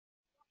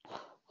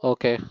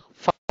Okay.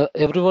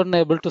 Everyone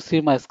able to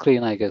see my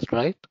screen, I guess,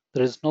 right?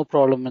 There is no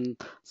problem in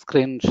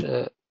screen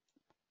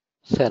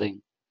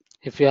sharing.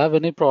 If you have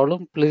any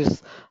problem,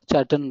 please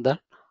chat in that.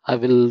 I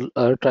will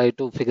try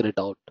to figure it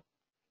out.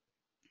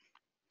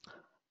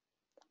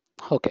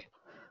 Okay.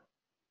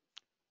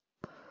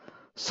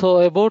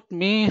 So about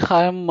me,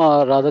 I am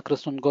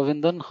Radhakrishnan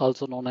Govindan,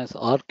 also known as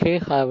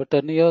RK. I have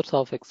 10 years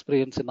of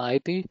experience in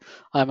IT.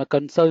 I am a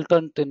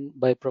consultant in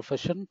by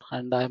profession,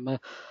 and I am a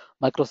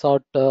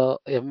Microsoft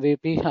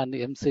MVP and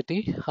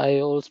MCT. I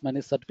hold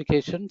many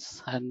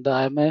certifications, and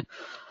I am a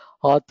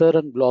author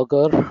and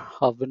blogger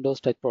of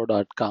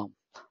WindowsTechPro.com.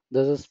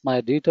 This is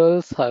my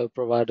details I have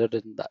provided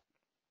in that.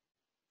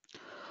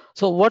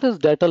 So what is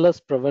data loss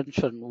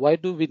prevention? Why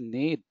do we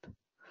need?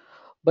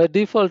 By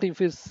default,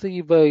 if you see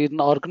in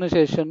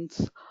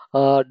organizations,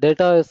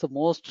 data is the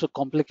most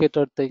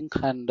complicated thing,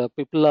 and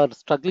people are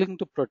struggling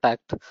to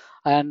protect.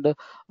 And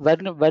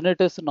when it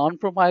is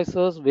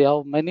non-premises, we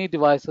have many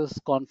devices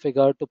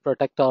configured to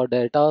protect our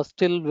data.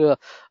 Still,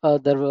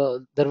 there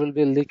will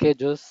be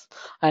leakages.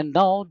 And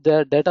now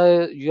the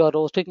data, you are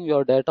hosting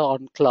your data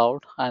on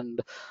cloud, and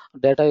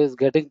data is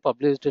getting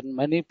published in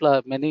many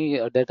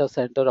data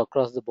center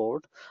across the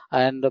board,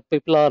 and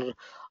people are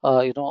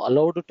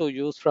allowed to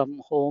use from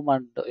home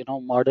and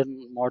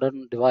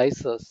modern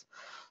devices.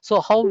 So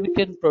how we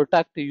can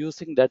protect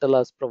using data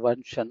loss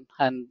prevention?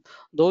 And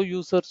though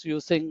users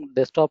using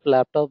desktop,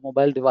 laptop,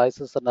 mobile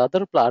devices and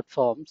other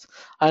platforms,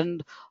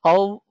 and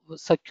how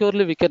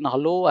securely we can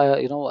allow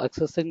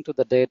accessing to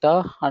the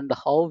data, and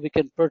how we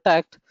can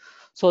protect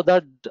so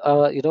that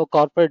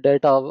corporate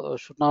data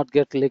should not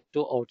get leaked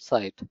to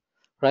outside,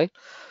 right?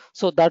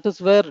 So that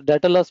is where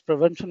data loss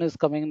prevention is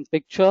coming in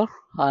picture,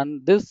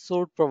 and this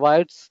suite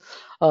provides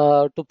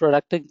to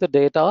protecting the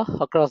data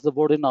across the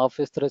board in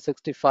Office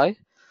 365.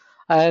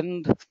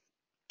 And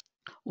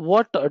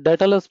what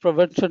data loss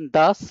prevention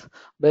does,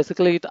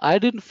 basically it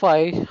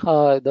identify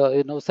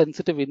the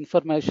sensitive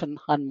information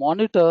and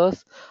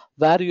monitors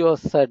where you are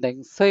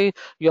sending. Say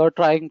you are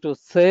trying to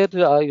share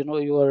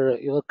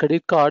your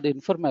credit card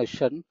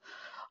information,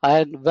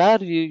 and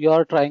where you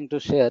are trying to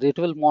share, it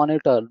will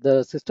monitor,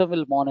 the system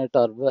will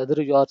monitor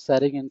whether you are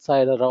sharing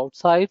inside or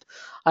outside,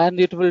 and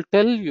it will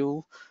tell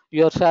you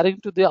you are sharing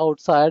to the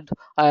outside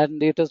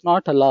and it is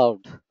not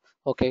allowed.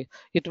 Okay,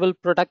 it will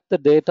protect the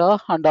data,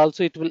 and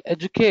also it will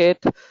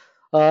educate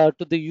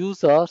to the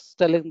users,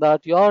 telling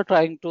that you are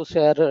trying to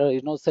share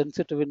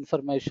sensitive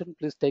information,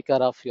 please take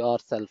care of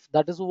yourself.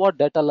 That is what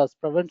data loss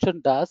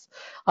prevention does,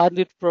 and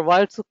it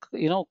provides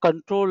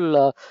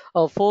control,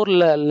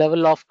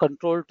 level of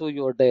control to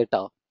your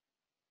data.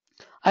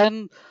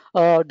 And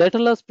data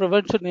loss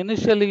prevention,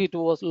 initially it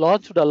was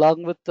launched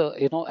along with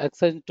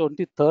Exchange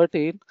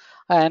 2013,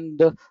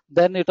 and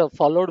then it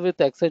followed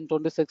with Exchange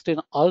 2016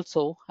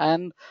 also.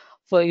 And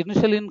for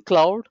initially in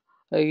cloud,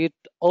 it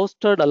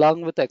hosted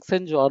along with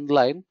Exchange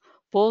Online.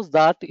 Post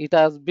that, it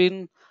has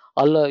been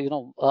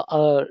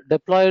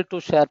deployed to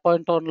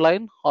SharePoint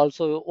Online,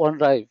 also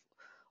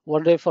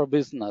OneDrive for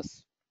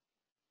Business.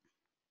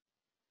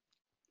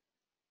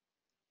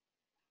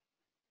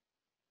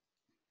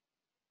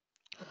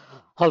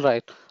 All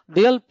right.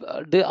 How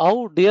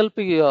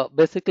DLP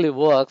basically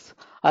works,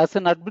 as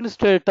an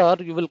administrator,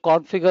 you will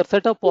configure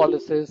set of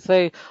policies.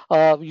 Say,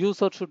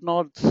 user should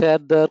not share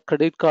their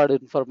credit card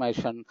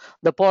information.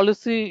 The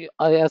policy,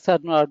 as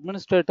an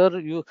administrator,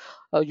 you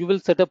will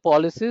set up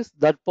policies.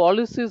 That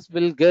policies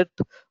will get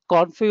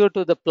configured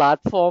to the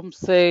platform,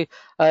 say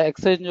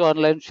Exchange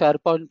Online,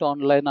 SharePoint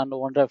Online, and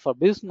OneDrive for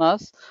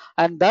Business,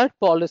 and that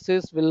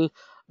policies will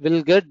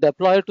get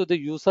deployed to the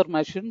user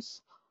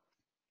machines,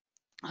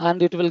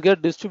 and it will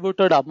get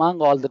distributed among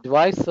all the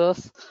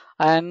devices.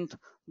 And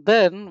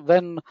then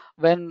when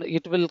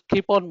it will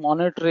keep on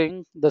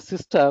monitoring the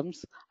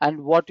systems and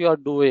what you are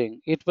doing,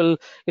 it will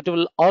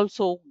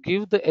also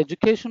give the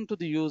education to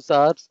the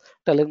users,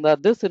 telling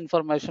that this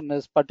information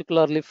is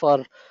particularly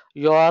for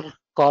your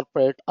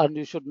corporate and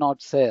you should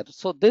not share.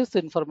 So these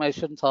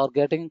informations are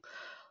getting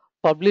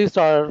published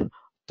or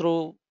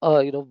through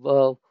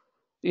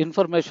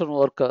information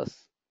workers.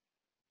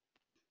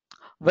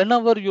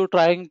 Whenever you're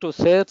trying to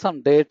share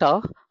some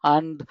data,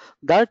 and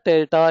that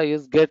data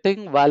is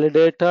getting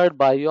validated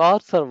by your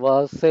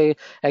server, say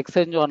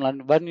Exchange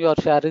Online, when you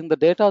are sharing the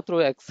data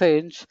through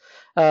Exchange,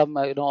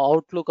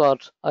 Outlook, or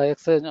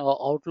Exchange or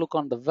Outlook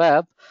on the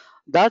web,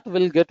 that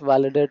will get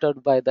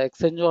validated by the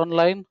Exchange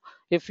Online.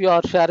 If you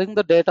are sharing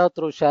the data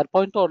through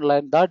SharePoint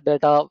Online, that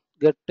data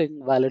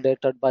getting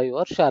validated by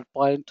your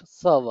SharePoint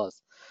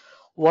servers.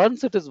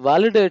 Once it is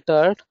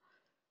validated,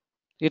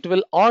 it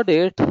will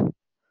audit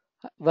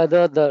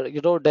whether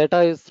the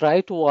data is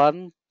right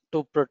one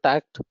to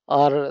protect,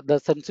 or the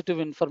sensitive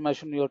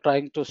information you're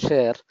trying to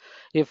share.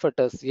 If it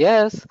is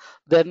yes,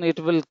 then it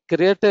will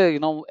create a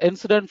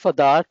incident for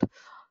that,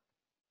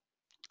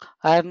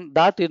 and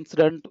that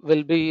incident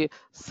will be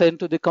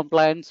sent to the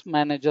compliance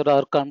manager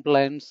or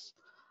compliance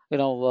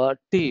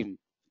team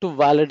to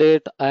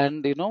validate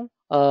and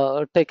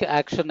take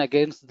action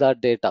against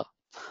that data.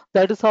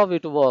 That is how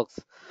it works.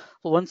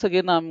 So once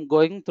again, I'm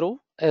going through.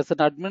 As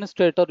an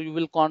administrator, you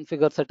will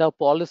configure set of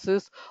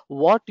policies,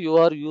 what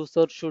your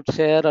user should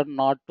share and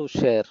not to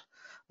share.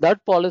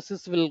 That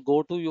policies will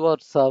go to your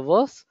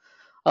servers,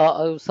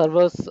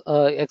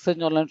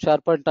 Exchange Online,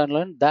 SharePoint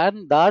Online.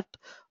 Then that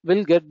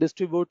will get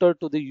distributed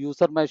to the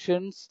user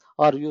machines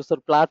or user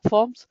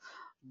platforms.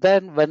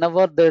 Then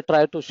whenever they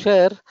try to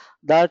share,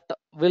 that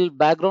will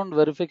background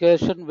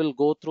verification will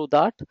go through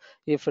that.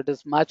 If it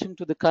is matching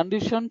to the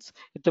conditions,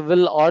 it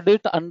will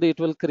audit and it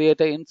will create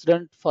an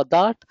incident for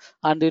that,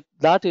 and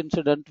that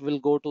incident will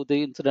go to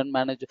the incident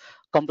manager,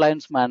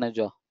 compliance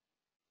manager.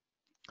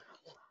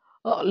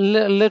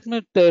 Let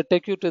me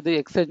take you to the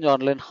Exchange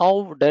Online,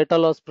 how data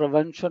loss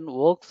prevention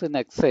works in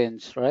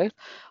Exchange, right?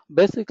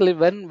 Basically,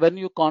 when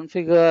you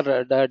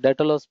configure the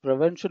data loss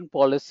prevention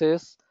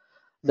policies,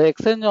 the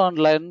Exchange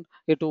Online,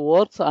 it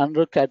works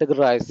under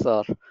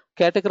categorizer.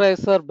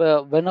 Categorizer,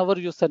 whenever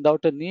you send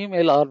out an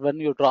email or when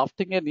you're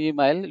drafting an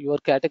email, your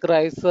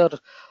categorizer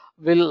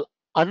will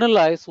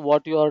analyze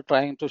what you are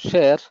trying to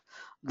share.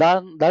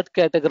 Then that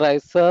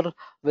categorizer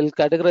will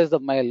categorize the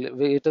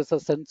mail. It is a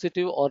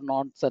sensitive or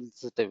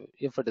non-sensitive.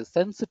 If it is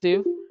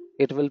sensitive,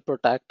 it will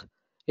protect.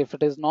 If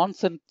it is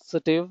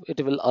non-sensitive,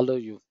 it will allow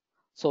you.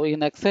 So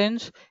in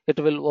Exchange, it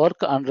will work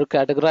under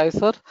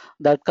categorizer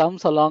that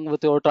comes along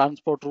with your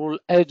transport rule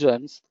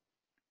agents.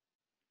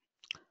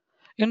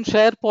 In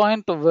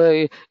SharePoint,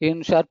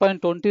 in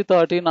SharePoint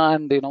 2013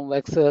 and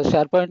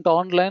SharePoint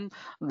Online,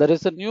 there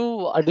is a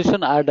new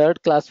addition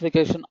added,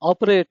 classification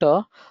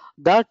operator,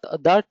 that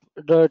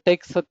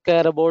takes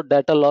care about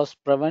data loss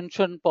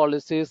prevention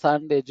policies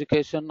and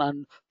education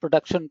and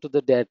protection to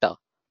the data.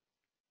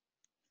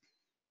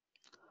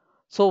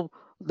 So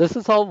this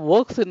is how it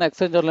works in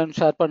Exchange Online,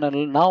 SharePoint.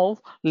 And now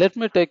let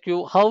me take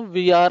you how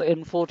we are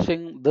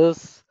enforcing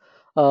this,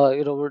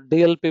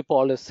 DLP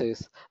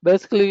policies.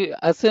 Basically,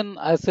 as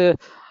a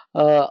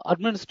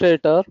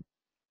administrator,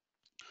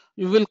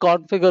 you will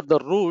configure the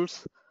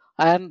rules,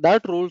 and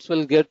that rules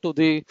will get to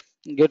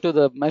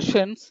the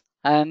machines.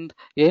 And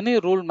any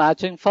rule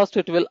matching, first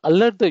it will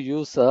alert the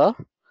user,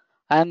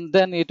 and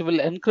then it will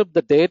encrypt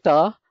the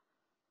data,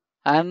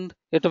 and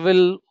it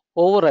will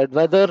override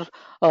whether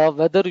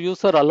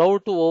user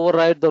allowed to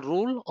override the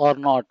rule or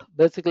not.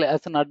 Basically,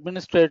 as an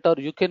administrator,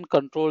 you can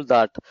control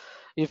that.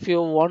 If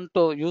you want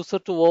to user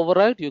to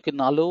override, you can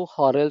allow,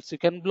 or else you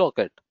can block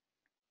it.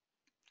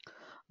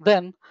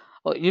 Then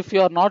if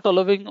you are not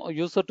allowing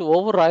user to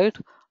override,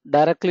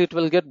 directly it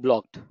will get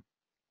blocked.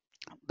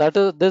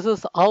 This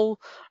is how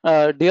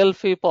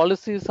DLP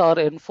policies are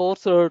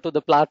enforced to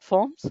the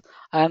platforms,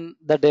 and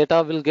the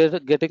data will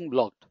getting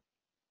blocked.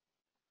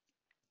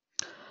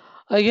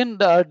 In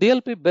the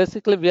DLP,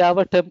 basically we have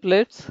a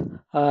template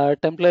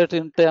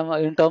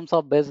in terms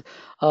of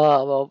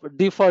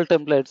default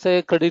template.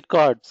 Say credit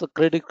cards, so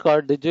credit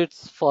card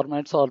digits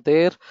formats are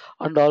there,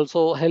 and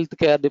also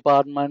healthcare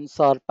departments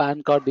or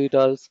PAN card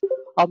details.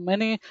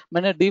 Many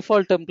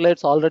default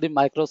templates already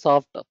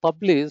Microsoft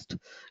published.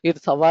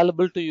 It's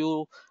available to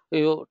you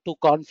to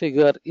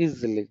configure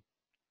easily.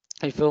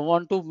 If you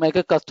want to make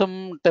a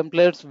custom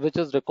templates which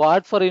is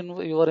required for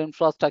your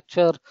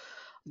infrastructure,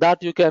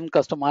 that you can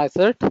customize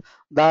it.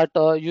 That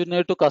you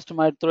need to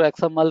customize through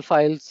XML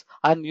files,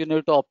 and you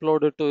need to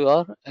upload it to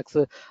your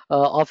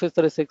Office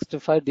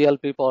 365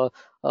 DLP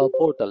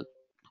portal.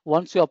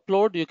 Once you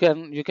upload, you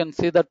can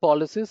see that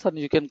policies and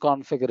you can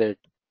configure it.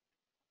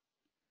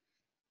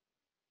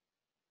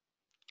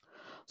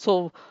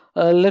 So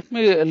let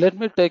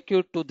me take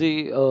you to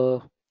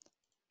the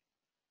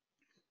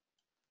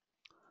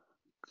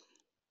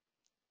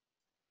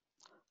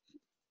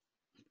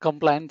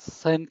compliance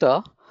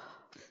center.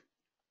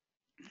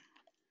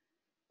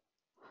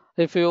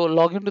 If you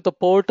log into the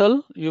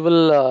portal, you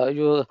will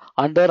you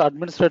under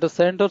administrator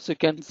centers, you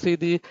can see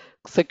the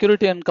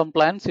security and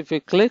compliance. If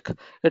you click,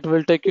 it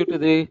will take you to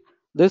the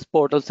this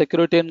portal,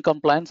 security and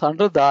compliance.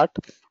 Under that,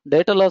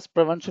 data loss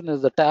prevention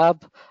is the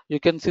tab. You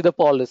can see the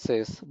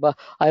policies, but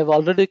I've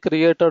already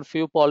created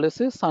few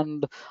policies,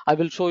 and I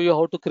will show you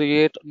how to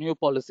create new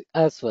policy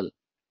as well.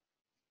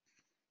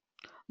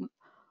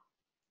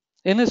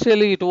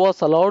 Initially, it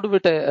was allowed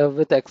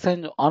with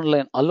Exchange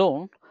Online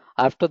alone.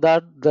 After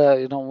that,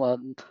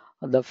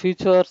 the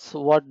features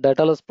what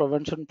data loss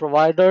prevention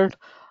provided,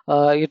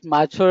 it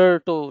matched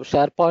to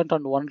SharePoint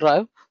and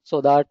OneDrive, so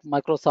that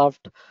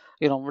Microsoft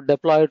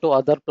deploy to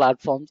other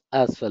platforms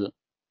as well.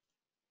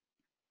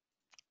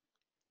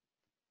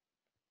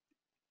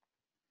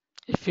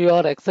 If you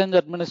are Exchange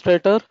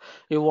administrator,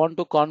 you want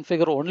to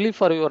configure only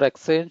for your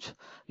Exchange,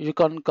 you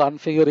can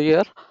configure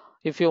here.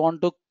 If you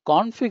want to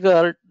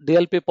configure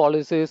DLP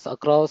policies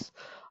across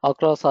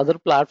other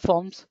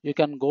platforms, you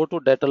can go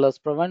to data loss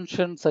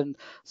preventions and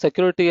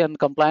security and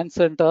compliance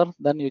center,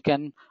 then you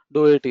can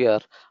do it here.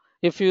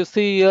 If you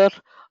see here,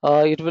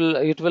 it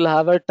will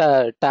have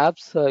a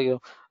tabs,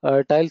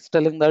 tiles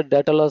telling that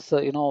data loss,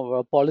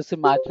 policy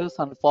matches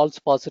and false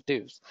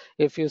positives.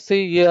 If you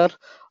see here,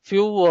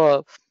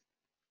 few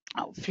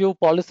few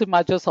policy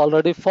matches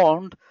already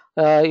found,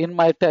 in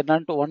my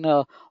tenant,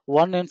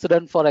 one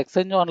incident for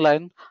Exchange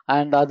Online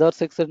and other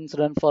 6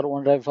 incident for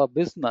OneDrive for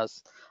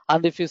Business.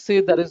 And if you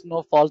see, there is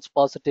no false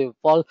positive.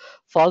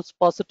 False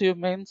positive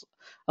means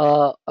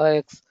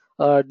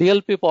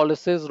DLP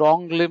policies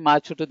wrongly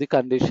match to the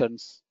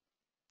conditions.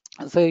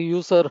 Say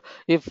user,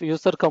 if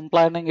user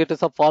complaining it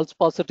is a false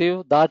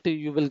positive, that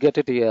you will get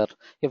it here.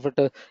 If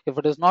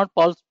it is not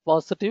false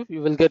positive,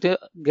 you will get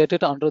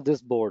it under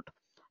this board.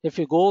 If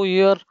you go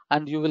here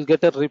and you will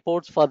get a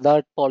reports for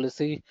that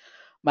policy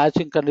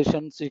matching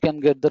conditions, you can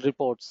get the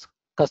reports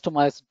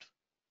customized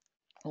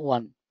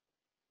one.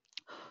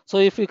 So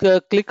if you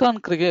click on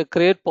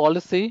create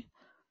policy,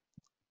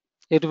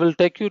 it will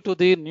take you to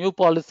the new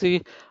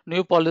policy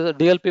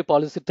DLP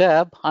policy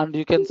tab, and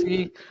you can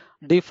see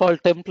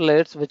default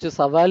templates which is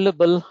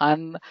available,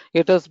 and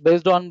it is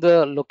based on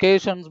the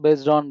locations,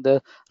 based on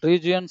the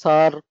regions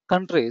or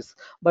countries.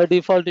 By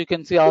default, you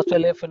can see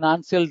Australia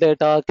financial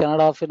data,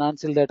 Canada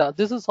financial data.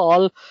 This is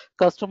all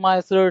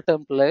customized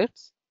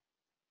templates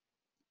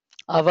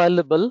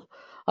available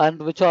and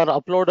which are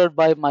uploaded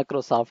by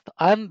Microsoft,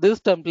 and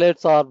these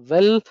templates are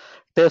well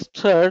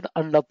tested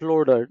and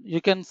uploaded.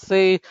 You can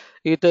say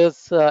it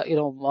is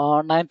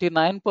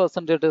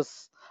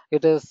 99%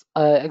 it is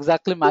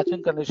exactly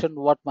matching condition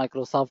what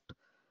Microsoft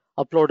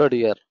uploaded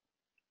here.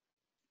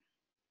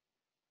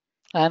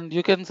 And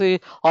you can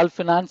see all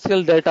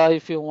financial data.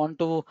 If you want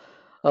to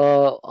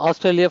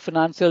Australia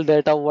financial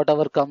data,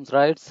 whatever comes,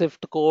 right,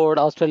 SIFT code,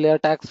 Australia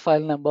tax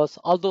file numbers,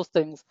 all those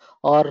things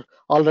are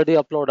already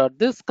uploaded.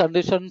 These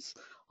conditions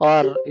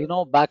are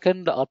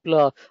backend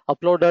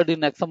uploaded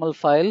in XML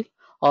file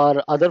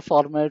or other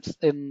formats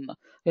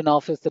in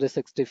Office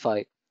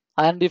 365.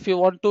 And if you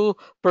want to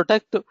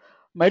protect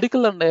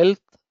medical and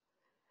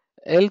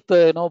health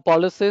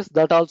policies,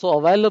 that also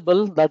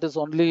available, that is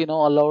only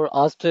allow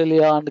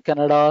Australia and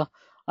Canada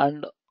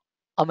and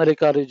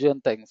America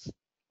region things.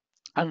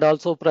 And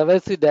also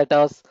privacy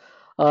data,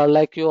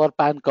 like your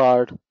PAN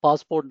card,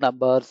 passport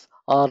numbers,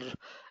 or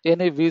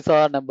any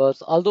visa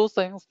numbers, all those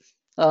things.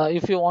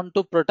 If you want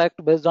to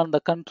protect based on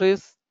the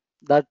countries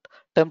that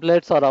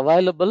templates are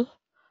available,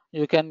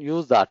 you can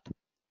use that.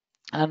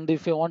 And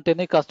if you want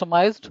any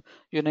customized,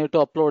 you need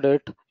to upload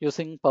it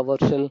using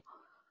PowerShell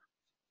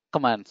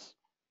commands.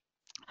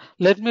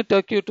 Let me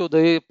take you to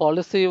the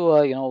policy,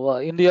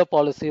 India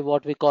policy,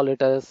 what we call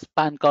it as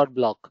PAN card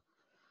block.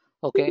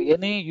 Okay,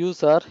 any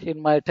user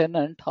in my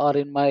tenant or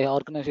in my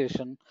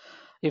organization,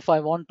 if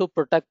I want to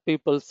protect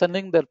people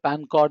sending their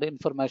PAN card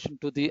information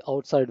to the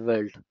outside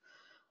world,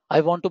 I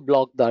want to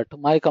block that.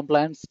 My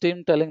compliance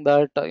team telling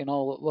that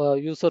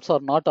users are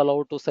not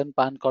allowed to send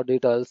PAN card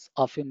details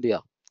of India,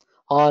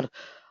 or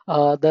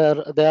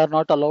they are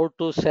not allowed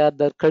to share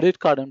their credit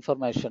card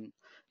information.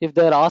 If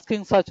they are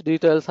asking such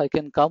details, I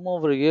can come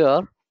over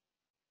here.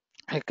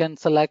 I can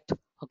select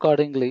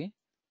accordingly.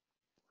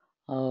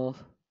 Uh,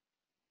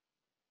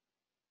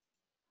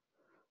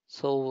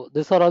 so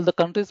these are all the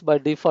countries by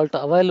default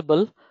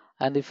available.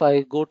 And if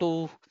I go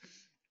to,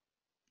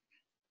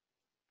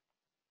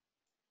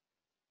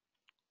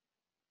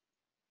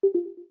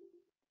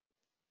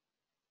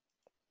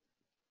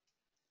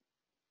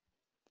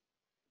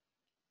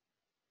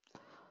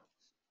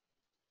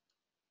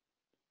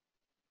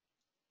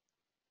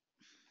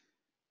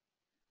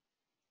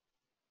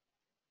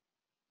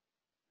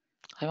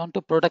 I want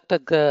to protect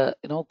a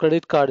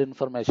credit card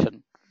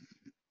information.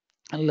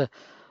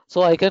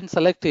 So I can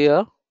select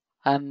here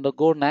and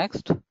go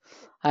next,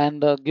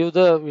 and give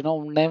the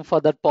name for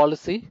that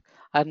policy,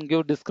 and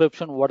give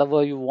description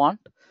whatever you want.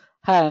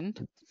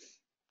 And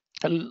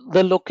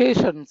the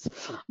locations,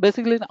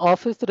 basically in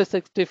Office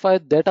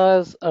 365,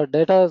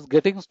 data is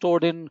getting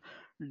stored in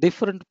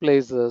different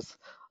places.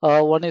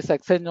 One is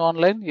Exchange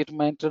Online. It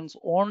maintains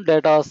own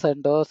data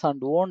centers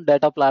and own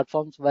data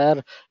platforms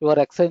where your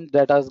Exchange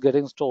data is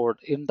getting stored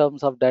in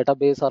terms of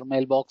database or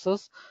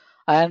mailboxes.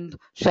 And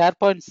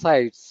SharePoint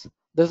sites,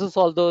 this is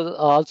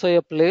also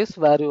a place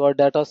where your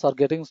data are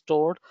getting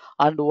stored.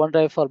 And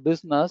OneDrive for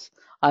Business,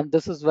 and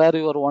this is where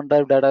your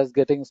OneDrive data is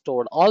getting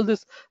stored. All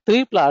these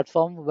three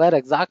platforms where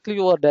exactly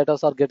your data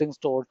are getting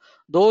stored,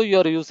 though you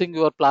are using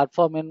your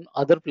platform in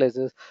other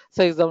places.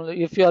 Say example,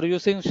 if you are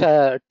using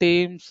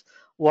Teams,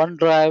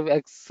 OneDrive,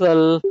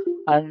 Excel,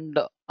 and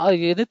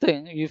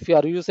anything, if you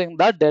are using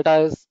that, data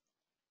is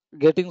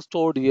getting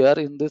stored here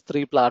in these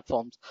three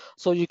platforms.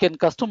 So you can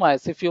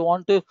customize. If you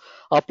want to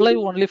apply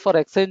only for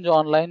Exchange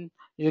Online,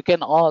 you can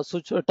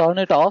turn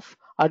it off,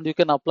 and you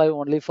can apply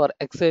only for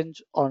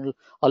Exchange on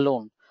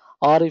alone.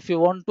 Or if you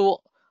want to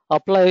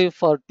apply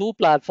for two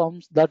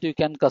platforms, that you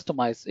can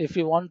customize. If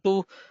you want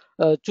to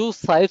choose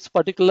sites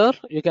particular,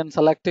 you can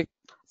select it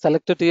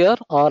here.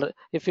 Or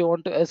if you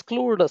want to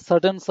exclude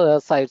certain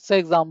sites, say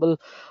example,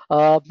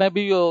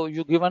 maybe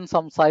you given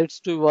some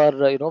sites to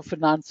your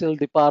financial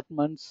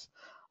departments,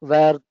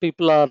 where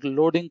people are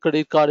loading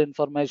credit card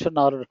information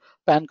or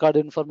PAN card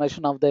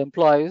information of the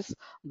employees.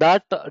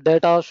 That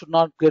data should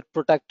not get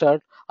protected.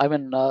 I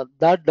mean,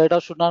 that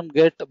data should not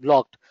get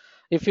blocked.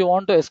 If you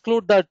want to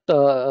exclude that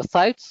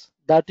sites,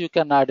 that you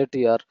can add it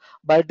here.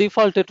 By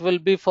default, it will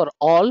be for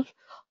all.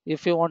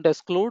 If you want to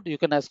exclude, you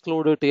can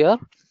exclude it here.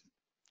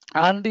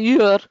 And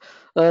here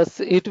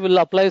it will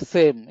apply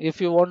same.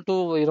 If you want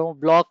to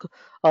block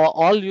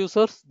all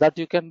users, that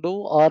you can do,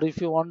 or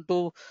if you want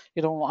to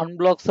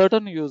unblock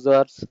certain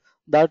users,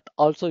 that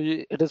also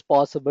it is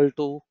possible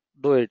to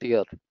do it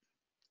here.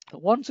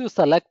 Once you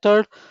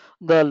selected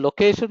the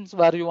locations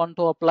where you want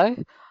to apply,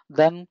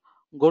 then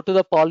go to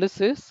the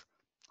policies.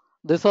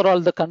 These are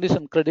all the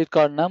condition: credit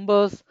card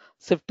numbers,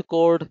 SWIFT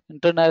code,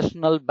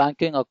 international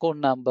banking account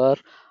number,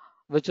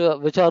 which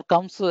are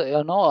comes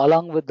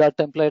along with that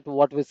template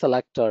what we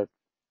selected.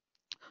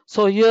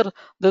 So here,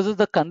 this is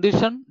the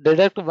condition: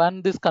 detect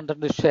when this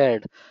content is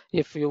shared.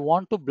 If you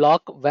want to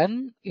block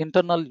when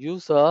internal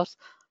users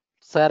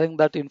sharing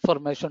that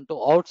information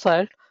to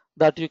outside,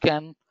 that you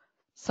can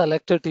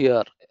select it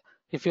here.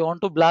 If you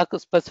want to block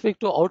specific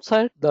to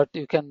outside, that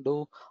you can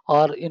do,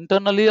 or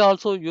internally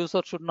also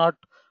user should not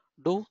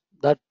do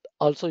that,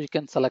 also you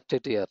can select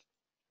it here.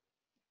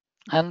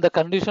 And the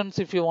conditions,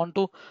 if you want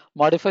to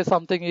modify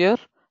something here,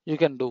 you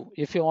can do.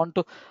 If you want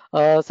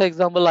to say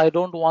example, I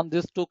don't want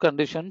these two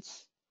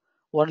conditions,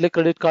 only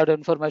credit card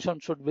information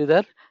should be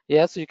there.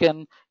 Yes, you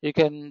can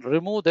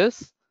remove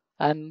this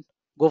and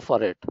go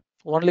for it.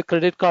 Only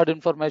credit card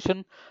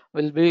information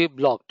will be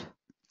blocked.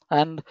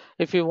 And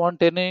if you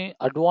want any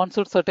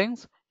advanced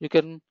settings, you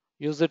can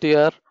use it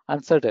here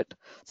and set it.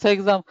 Say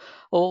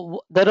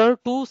example, there are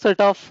two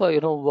set of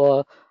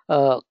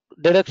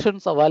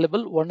deductions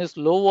available. One is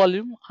low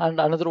volume and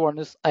another one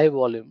is high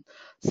volume.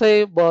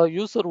 Say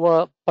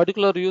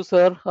particular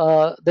user,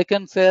 they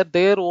can share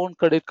their own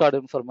credit card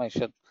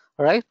information,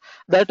 right?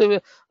 That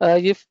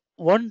if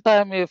one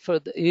time if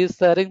he is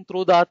sharing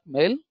through that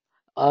mail,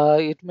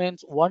 it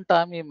means one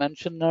time he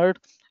mentioned it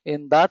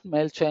in that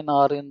mail chain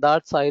or in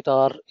that site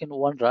or in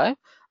OneDrive,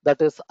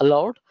 that is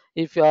allowed.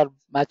 If you are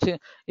matching,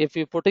 if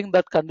you putting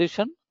that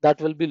condition, that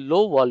will be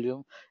low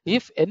volume.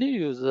 If any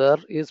user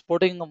is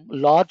putting a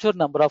larger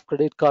number of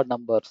credit card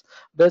numbers,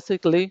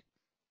 basically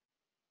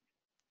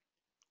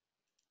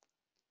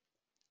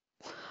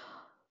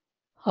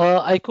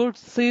I could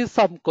see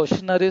some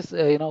questionnaires,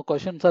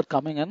 questions are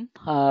coming in.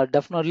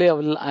 Definitely, I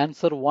will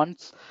answer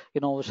once,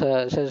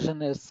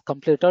 session is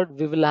completed.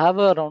 We will have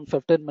around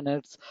 15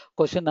 minutes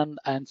question and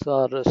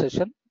answer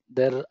session.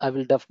 There, I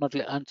will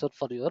definitely answer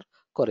for your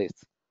queries.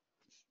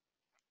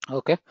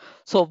 Okay,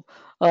 so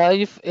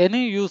if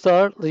any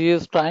user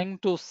is trying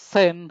to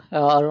send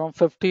around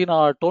 15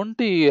 or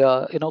 20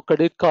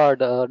 credit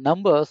card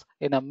numbers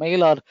in a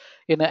mail or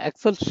in an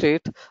Excel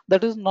sheet,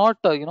 that is not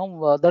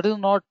that is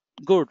not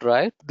good,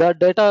 right? That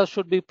data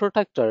should be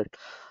protected.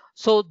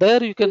 So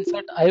there you can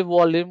set high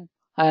volume,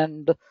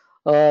 and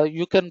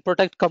you can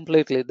protect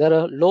completely. There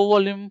are low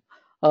volume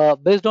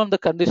based on the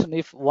condition.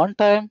 If one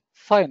time,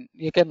 fine,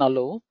 you can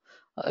allow.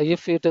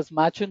 If it is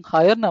matching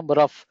higher number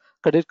of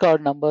credit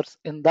card numbers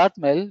in that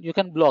mail, you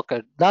can block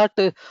it.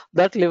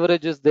 That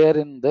leverage is there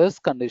in these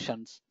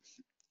conditions.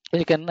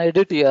 You can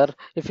edit here.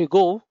 If you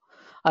go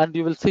and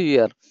you will see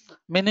here,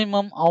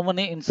 minimum how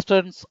many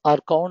instance or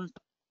count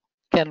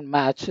can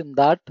match in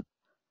that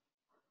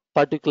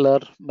particular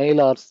mail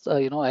or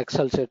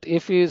Excel sheet.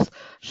 If he is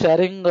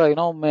sharing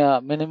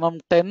minimum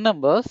 10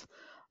 numbers,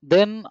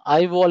 then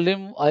high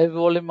volume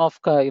of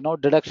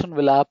deduction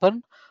will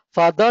happen.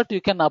 For that, you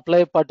can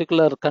apply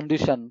particular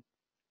condition.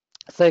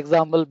 Say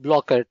example,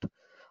 block it,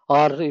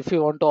 or if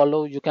you want to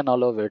allow, you can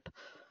allow it.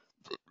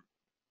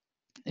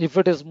 If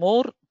it is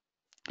more,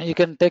 you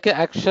can take a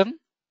action.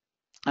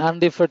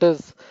 And if it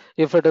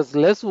is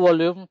less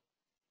volume,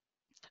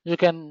 you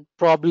can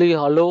probably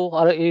allow,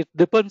 or it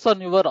depends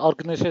on your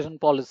organization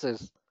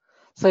policies.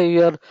 Say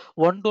here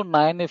 1 to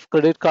 9, if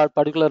credit card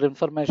particular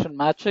information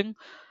matching,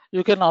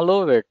 you can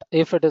allow it.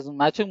 If it is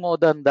matching more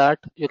than that,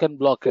 you can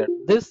block it.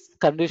 These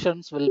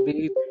conditions will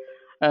be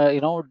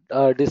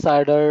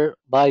decided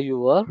by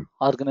your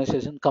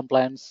organization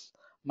compliance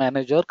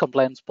manager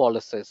compliance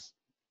policies.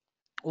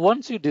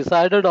 Once you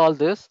decided all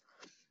this,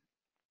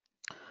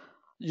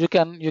 you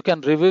can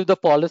review the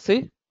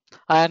policy.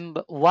 And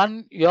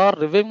when you are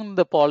reviewing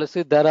the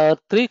policy, there are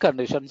three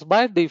conditions.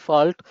 By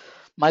default,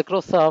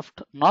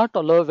 Microsoft not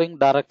allowing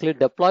directly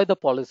deploy the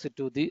policy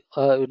to the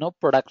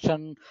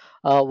production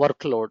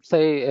workload.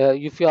 Say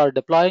if you are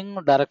deploying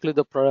directly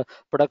the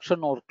production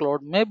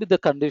workload, maybe the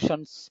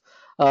conditions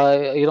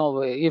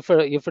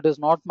if it is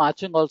not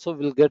matching also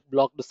will get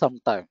blocked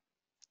sometime.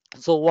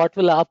 So what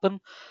will happen,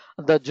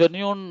 the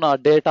genuine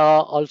data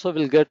also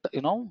will get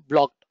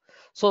blocked.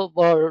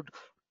 So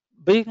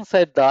being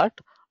said that,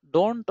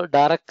 don't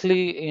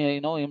directly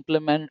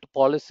implement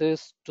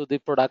policies to the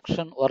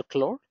production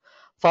workload.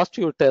 First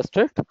you test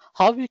it.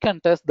 How you can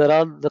test? There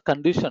are the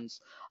conditions.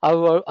 I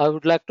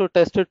would like to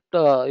test it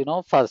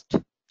first.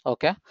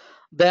 Okay,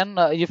 then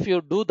if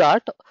you do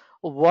that,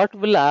 what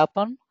will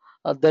happen,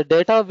 the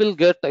data will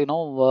get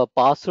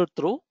passed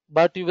through,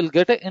 but you will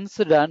get a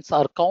incidents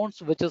or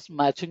counts which is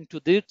matching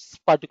to this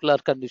particular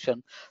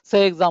condition.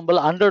 Say example,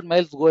 100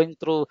 mails going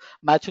through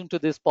matching to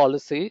this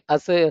policy.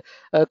 As a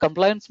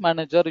compliance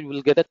manager, you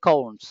will get a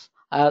counts.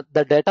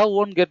 the data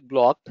won't get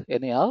blocked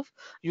anyhow.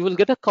 You will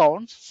get a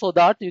count so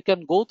that you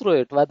can go through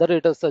it, whether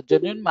it is a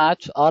genuine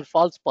match or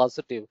false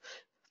positive.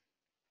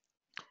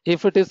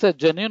 If it is a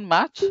genuine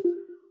match,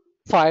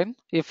 fine.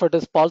 If it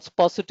is false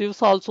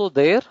positives also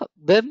there,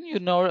 then you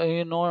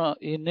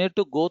need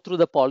to go through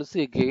the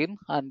policy again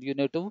and you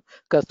need to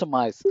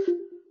customize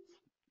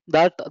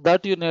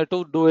that you need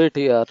to do it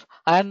here.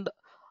 And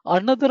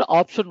another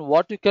option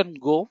what you can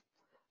go,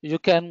 you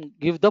can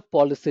give the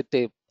policy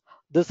tip.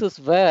 This is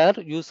where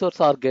users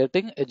are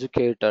getting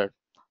educated.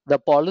 The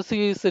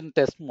policy is in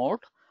test mode,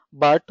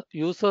 but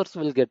users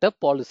will get a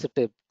policy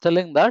tip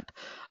telling that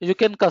you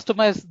can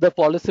customize the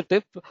policy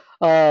tip.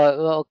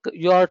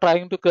 You are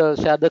trying to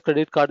share the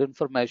credit card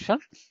information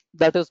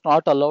that is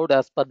not allowed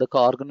as per the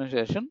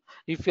organization.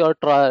 If you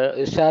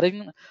are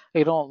sharing,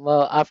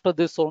 after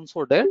this so and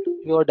so date,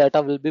 your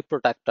data will be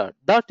protected.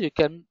 That you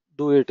can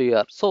do it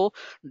here. So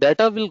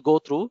data will go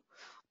through,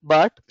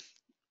 but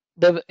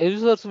the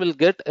users will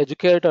get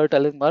educated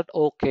telling that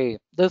okay,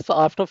 this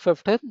after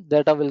 15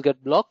 data will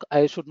get blocked,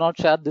 I should not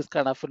share this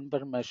kind of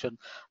information.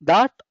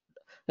 That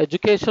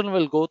education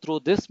will go through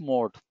this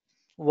mode,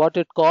 what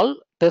it call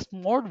test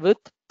mode with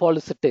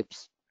policy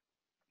tips.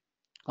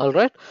 All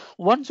right,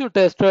 once you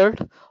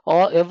tested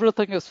or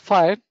everything is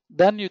fine,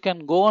 then you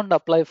can go and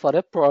apply for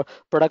a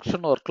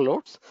production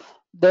workloads.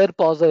 There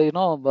pause,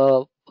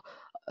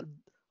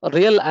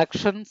 real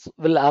actions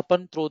will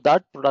happen through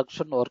that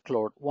production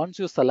workload. Once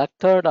you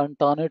selected and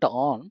turn it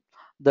on,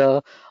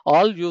 the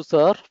all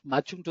user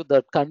matching to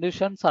that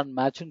conditions and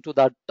matching to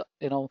that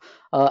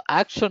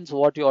actions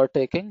what you are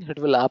taking, it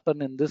will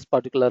happen in this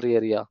particular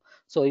area.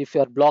 So if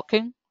you are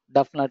blocking,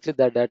 definitely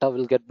the data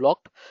will get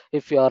blocked.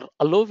 If you are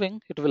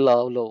allowing, it will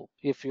allow.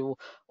 If you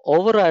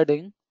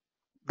overriding,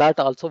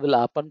 that also will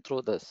happen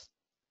through this.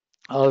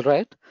 All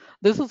right,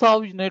 this is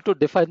how you need to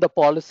define the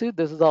policy.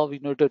 This is how you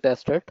need to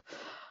test it.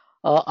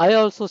 I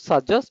also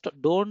suggest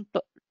don't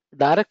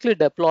directly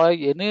deploy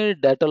any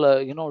data,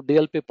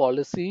 DLP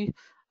policy,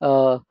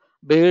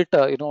 be it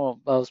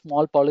a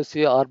small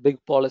policy or big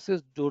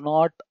policies. Do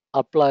not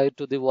apply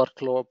to the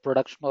workload,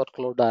 production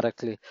workload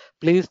directly.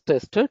 Please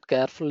test it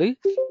carefully,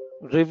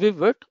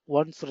 review it.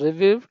 Once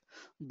reviewed,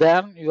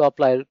 then you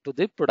apply it to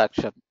the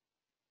production.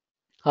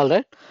 All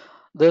right.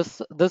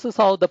 This is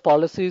how the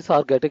policies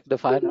are getting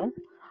defined.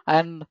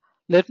 And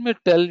let me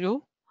tell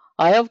you,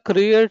 I have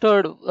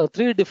created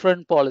three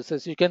different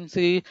policies. You can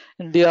see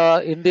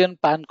Indian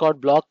PAN card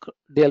block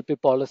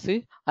DLP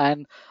policy,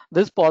 and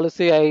this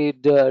policy I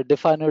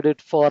defined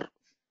it for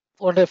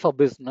only for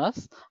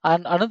business.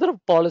 And another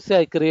policy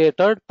I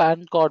created,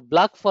 PAN card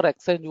block for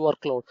exchange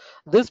workload.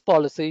 This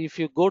policy, if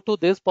you go to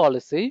this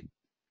policy,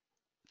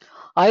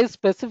 I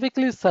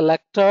specifically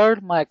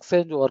selected my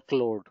exchange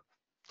workload.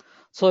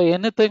 So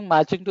anything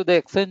matching to the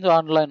Exchange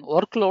Online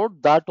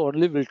workload, that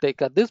only will take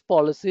care. This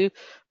policy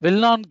will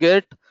not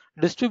get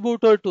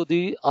distributed to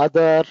the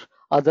other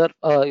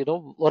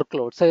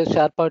workloads, say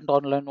SharePoint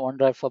Online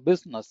OneDrive for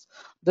Business.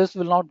 This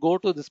will not go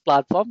to these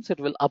platforms. It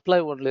will apply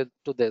only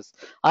to this.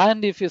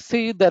 And if you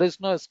see, there is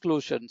no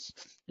exclusions.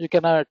 You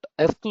cannot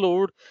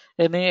exclude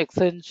any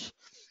Exchange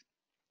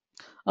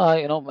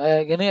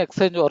any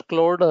exchange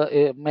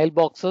workload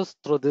mailboxes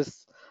through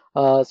this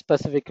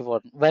specific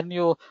one. When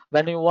you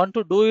want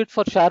to do it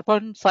for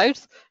SharePoint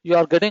sites, you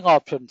are getting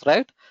options,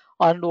 right?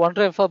 And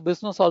OneDrive for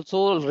Business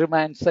also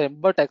remains same,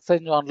 but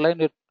Exchange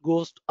Online it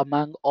goes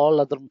among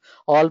all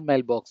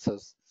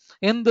mailboxes.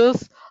 In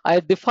this, I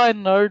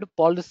defined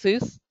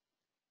policies.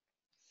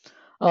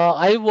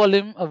 I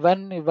volume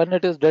when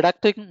it is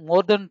deducting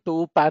more than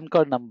two PAN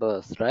card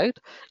numbers, right?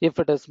 If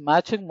it is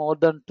matching more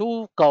than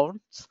two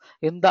counts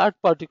in that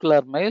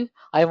particular mail,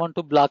 I want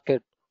to block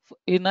it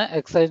in an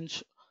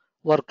exchange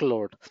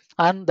workload.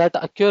 And that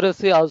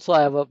accuracy also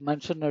I have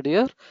mentioned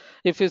earlier.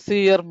 If you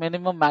see here,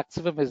 minimum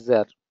maximum is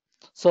there.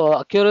 So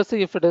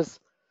accuracy, if it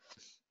is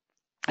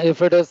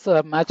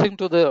matching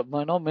to the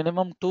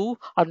minimum two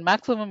and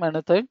maximum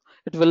anything,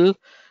 it will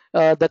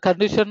the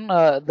condition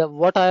the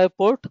what I have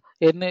put,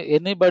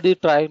 anybody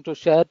trying to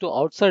share to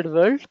outside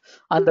world,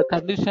 and the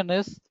condition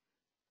is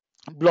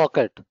block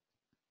it.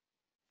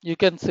 You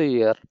can see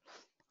here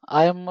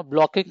I am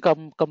blocking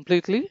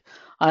completely,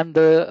 and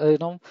I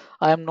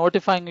am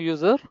notifying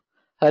user,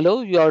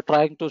 hello, you are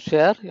trying to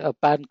share a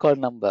PAN card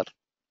number,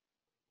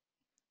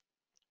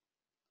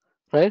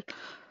 right?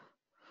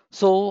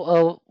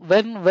 So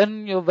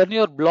when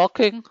you're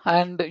blocking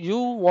and you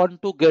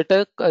want to get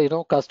a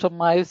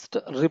customized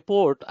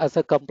report as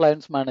a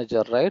compliance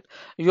manager, right?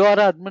 You are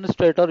an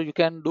administrator, you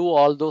can do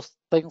all those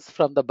things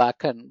from the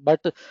back end, but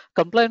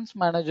compliance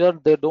manager,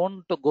 they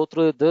don't go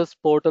through this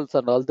portals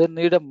and all. They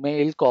need a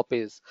mail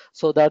copies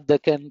so that they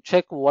can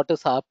check what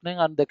is happening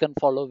and they can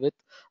follow with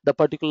the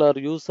particular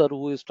user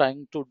who is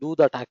trying to do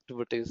that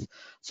activities.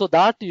 So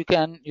that you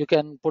can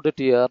put it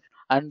here,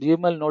 and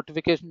email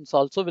notifications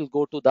also will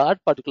go to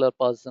that particular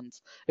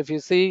persons. If you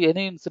see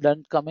any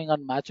incident coming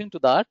and matching to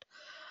that,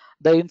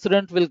 the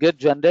incident will get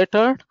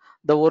generated.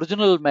 The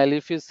original mail,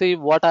 if you see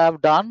what I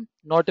have done,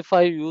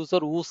 notify user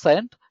who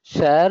sent,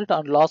 shared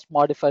and last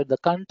modified the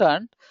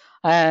content,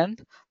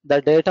 and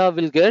the data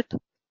will get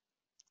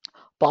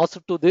passed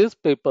to these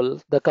people,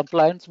 the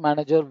compliance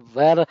manager,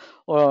 where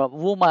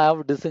whom I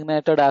have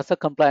designated as a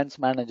compliance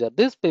manager.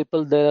 These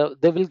people,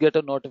 they will get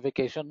a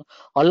notification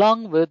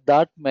along with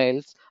that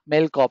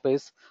mail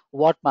copies,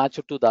 what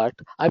match to that.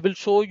 I will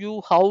show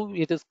you how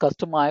it is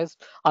customized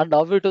and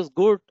how it is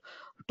good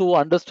to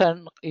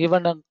understand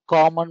even a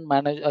common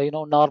manager,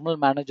 normal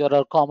manager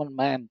or common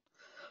man,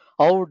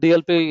 how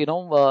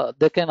DLP,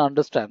 they can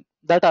understand.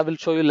 That I will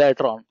show you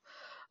later on.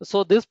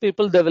 So these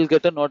people, they will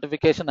get a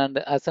notification and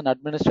as an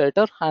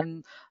administrator,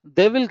 and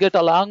they will get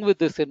along with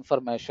this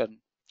information.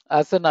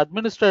 As an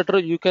administrator,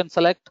 you can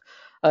select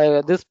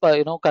this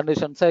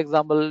condition. Say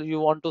example, you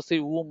want to see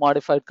who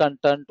modified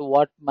content,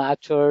 what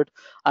matched,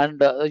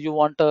 and you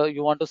want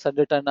to send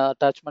it an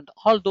attachment.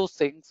 All those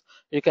things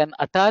you can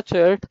attach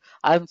it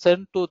and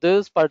send to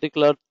this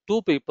particular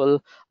two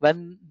people.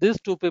 When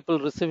these two people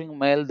receiving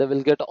mail, they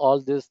will get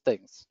all these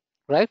things,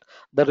 right?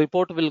 The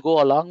report will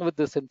go along with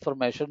this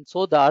information,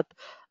 so that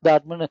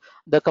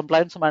the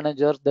compliance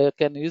manager, they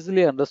can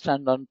easily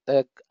understand and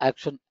take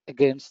action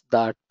against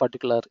that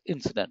particular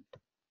incident.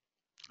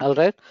 All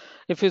right.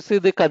 If you see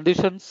the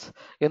conditions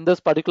in this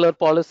particular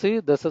policy,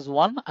 this is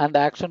one, and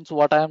actions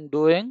what I am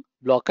doing,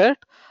 block it.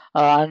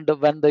 And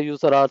when the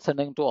user are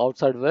sending to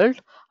outside world,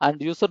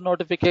 and user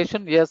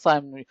notification, yes,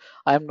 I'm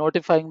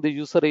notifying the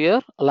user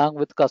here along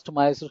with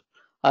customizer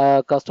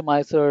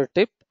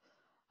tip,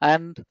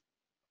 and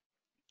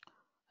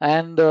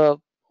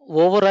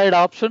override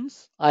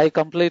options, I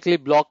completely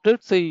blocked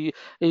it. See,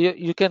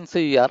 you can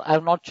see here, I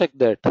have not checked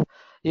that.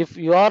 If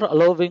you are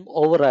allowing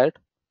override,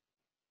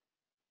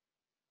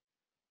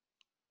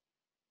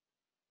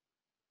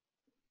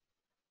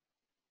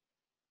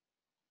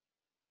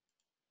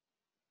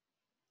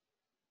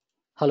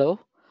 hello,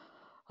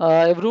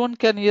 everyone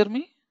can hear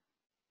me?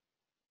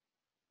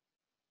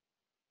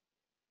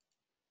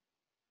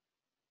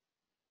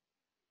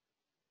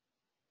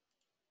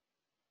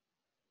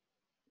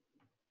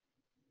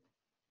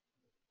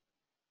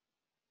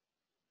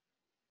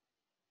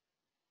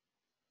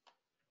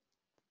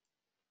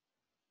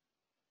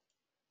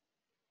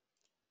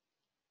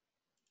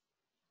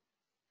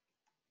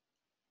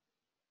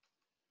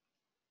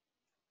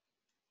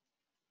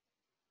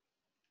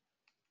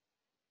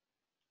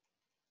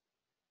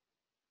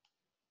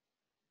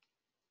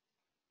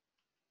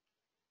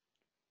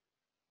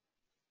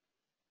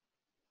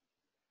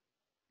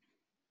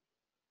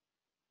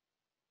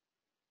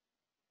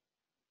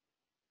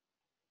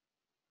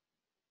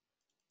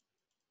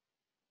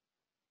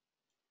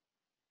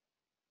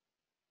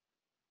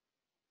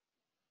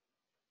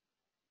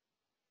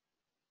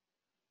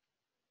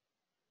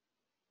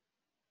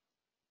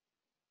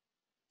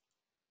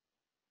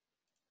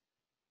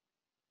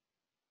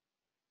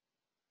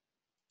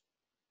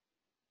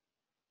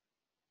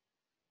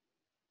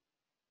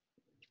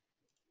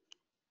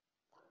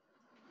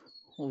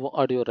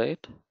 Audio,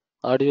 right?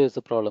 Audio is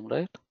the problem,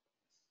 right?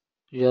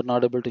 You are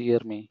not able to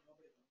hear me,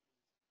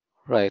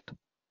 right?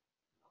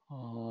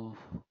 uh,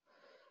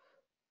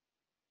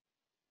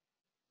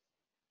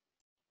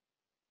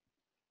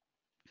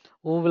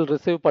 who will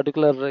receive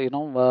particular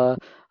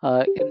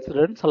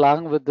incidents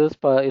along with this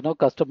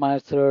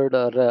customized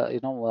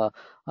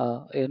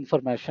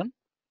information.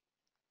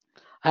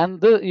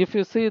 And if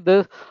you see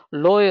the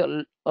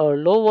low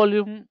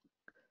volume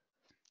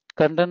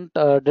content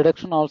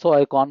detection also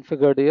I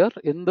configured here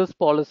in this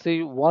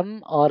policy,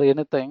 one or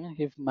anything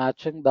if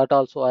matching, that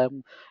also I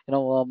am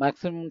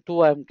maximum two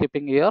I am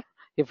keeping here.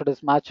 If it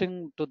is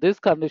matching to this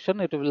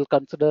condition, it will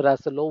consider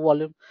as a low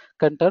volume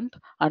content,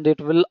 and it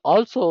will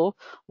also,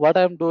 what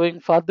I am doing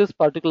for this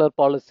particular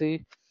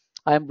policy,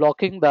 I am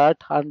blocking that,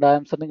 and I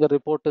am sending a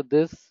report to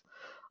this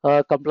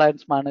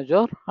compliance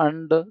manager,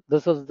 and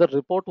this is the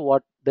report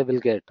what they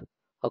will get.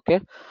 Okay,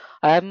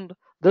 and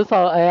this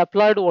I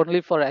applied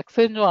only for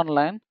Exchange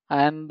Online.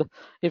 And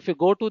if you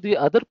go to the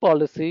other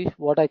policy,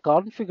 what I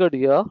configured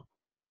here,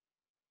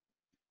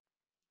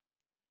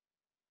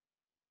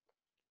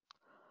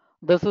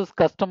 this is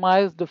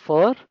customized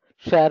for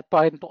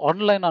SharePoint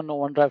Online on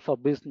OneDrive for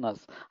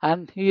Business.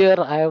 And here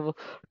I have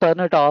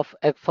turned it off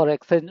for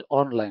Exchange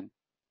Online.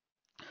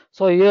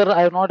 So here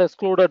I have not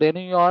excluded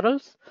any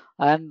URLs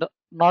and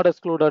not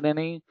excluded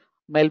any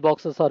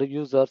mailboxes or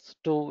users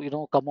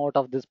to come out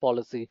of this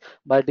policy.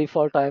 By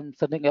default, I am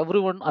sending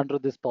everyone under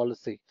this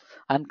policy,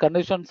 and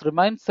conditions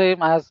remain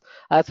same as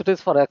it is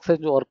for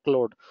Exchange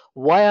workload.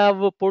 Why I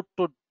have put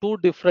two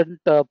different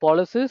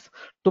policies?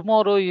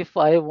 Tomorrow, if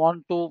I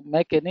want to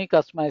make any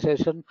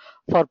customization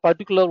for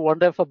particular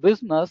OneDrive for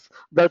business,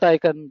 that I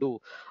can do.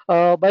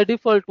 By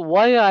default,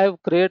 why I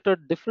have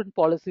created different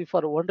policy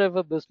for OneDrive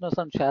for business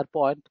and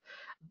SharePoint,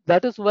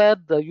 that is where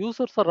the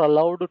users are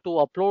allowed to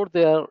upload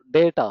their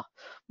data.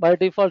 By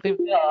default, if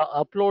they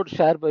upload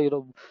share,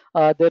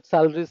 their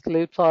salary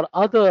slips or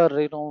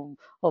other,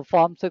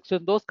 form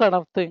section, those kind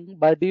of thing,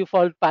 by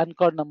default, PAN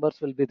card numbers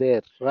will be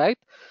there, right?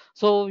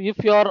 So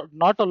if you are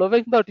not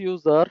allowing that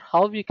user,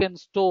 how we can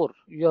store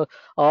your,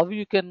 how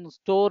you can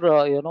store,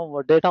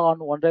 data on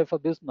OneDrive for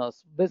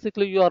Business?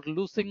 Basically, you are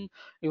losing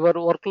your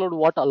workload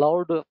what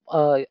allowed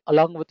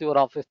along with your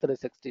Office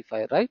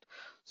 365, right?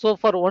 So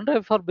for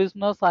OneDrive for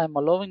Business, I am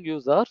allowing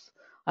users,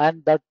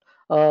 and that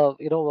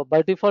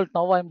by default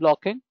now I'm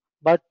blocking,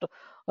 but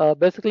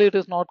basically it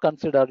is not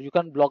considered. You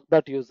can block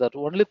that user.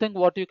 Only thing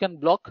what you can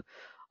block,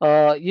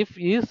 if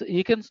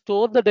he can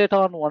store the data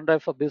on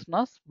OneDrive for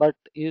Business, but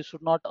he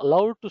should not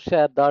allow to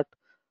share that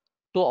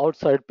to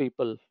outside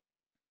people.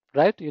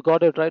 Right, you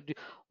got it right.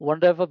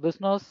 OneDrive for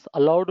Business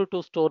allowed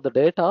to store the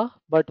data,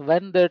 but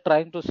when they're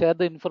trying to share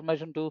the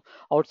information to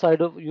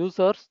outside of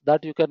users,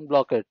 that you can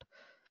block it.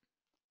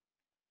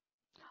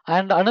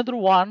 And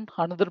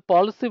another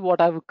policy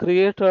what I've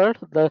created,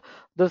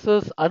 this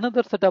is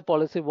another set of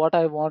policy what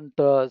I want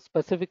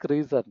specific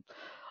reason.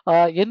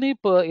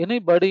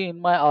 Anybody in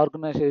my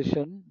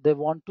organization, they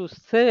want to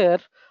share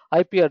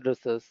IP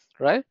addresses,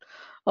 right?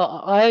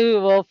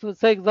 For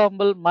say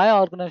example, my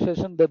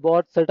organization, they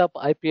bought set up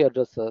IP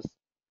addresses,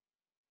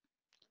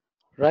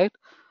 right?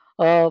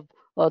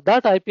 uh,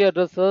 that IP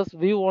addresses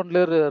we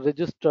only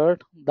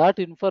registered. That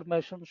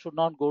information should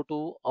not go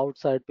to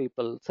outside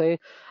people. Say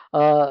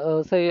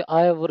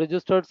I have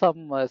registered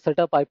some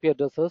setup IP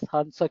addresses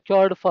and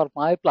secured for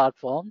my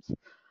platforms.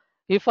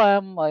 If I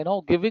am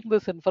giving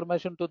this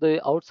information to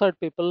the outside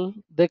people,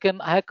 they can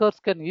hackers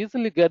can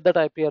easily get that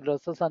IP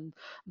addresses and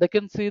they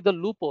can see the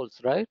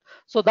loopholes, right?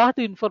 So that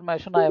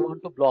information I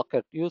want to block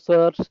it.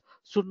 Users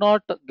should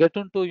not get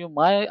into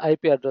my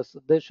IP address.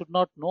 They should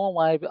not know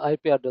my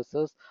IP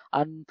addresses,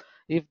 and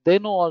if they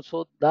know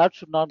also, that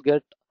should not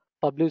get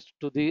published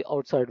to the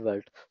outside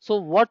world. So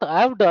what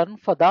I've done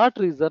for that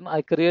reason,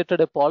 I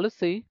created a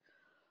policy.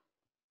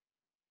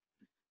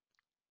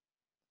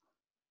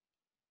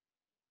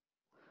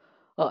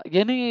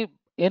 Any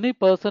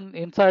person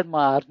inside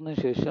my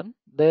organization,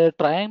 they're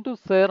trying to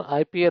share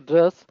IP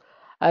address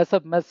as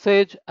a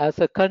message, as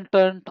a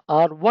content,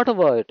 or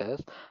whatever it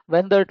is.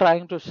 When they're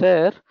trying to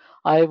share,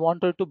 I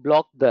wanted to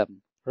block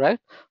them, right?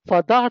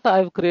 For that,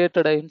 I've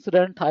created an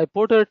incident. I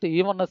put it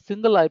even a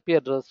single IP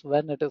address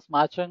when it is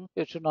matching,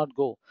 it should not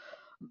go.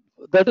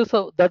 That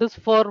is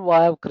for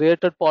why I've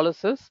created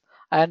policies,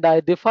 and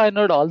I defined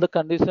all the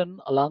condition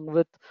along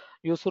with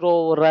user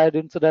override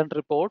incident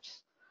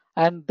reports,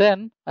 and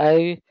then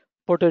I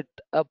put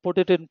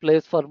it in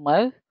place for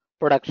my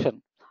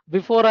production.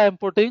 Before I am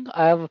putting,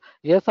 I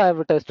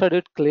have tested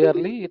it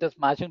clearly. It is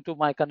matching to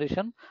my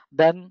condition.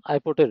 Then I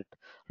put it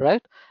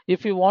right.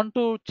 If you want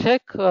to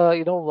check,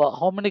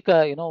 how many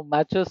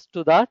matches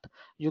to that,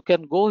 you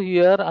can go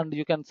here and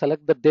you can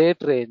select the date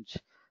range.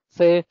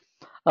 Say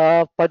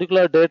a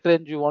particular date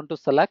range you want to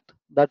select,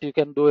 that you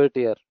can do it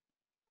here.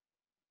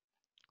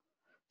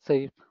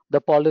 Say the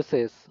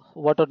policies,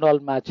 what and all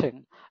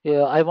matching.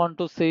 Yeah, I want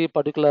to see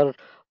particular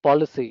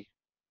policy,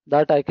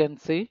 that I can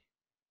see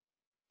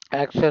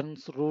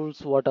actions,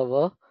 rules,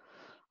 whatever.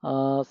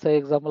 Say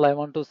example, I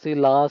want to see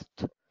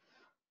last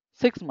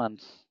 6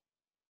 months.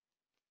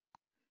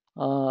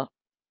 Uh,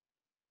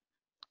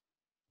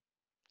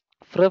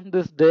 from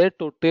this date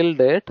to till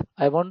date,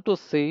 I want to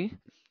see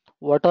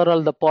what are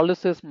all the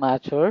policies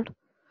matched.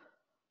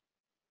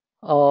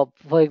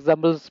 For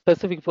example,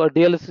 specific for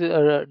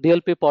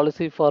DLP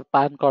policy for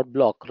PAN card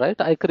block, right?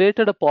 I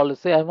created a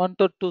policy. I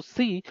wanted to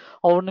see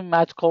how many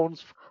match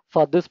counts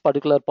for this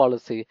particular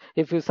policy.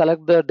 If you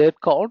select the date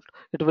count,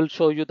 it will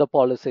show you the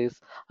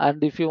policies.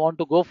 And if you want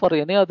to go for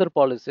any other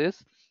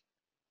policies,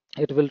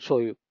 it will show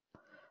you.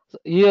 So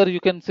here you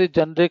can see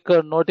generic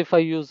notify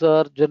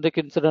user, generic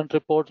incident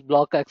reports,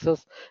 block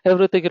access,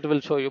 everything it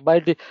will show you.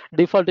 By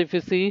default, if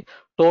you see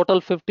total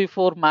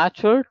 54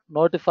 matched,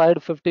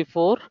 notified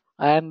 54,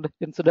 and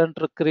incident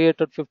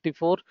created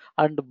 54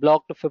 and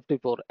blocked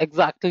 54.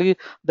 Exactly,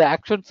 the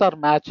actions are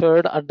matched,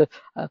 and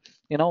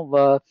you know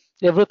uh,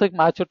 everything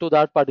matched to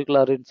that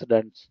particular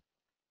incident.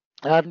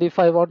 And if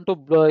I want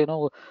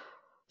to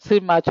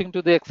see matching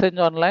to the exchange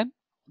online,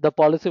 the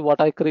policy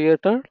what I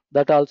created,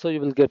 that also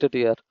you will get it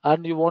here.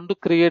 And you want to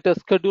create a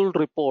scheduled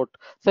report.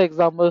 Say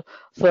example,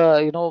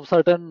 so,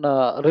 certain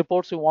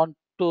reports you want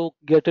to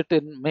get it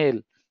in mail,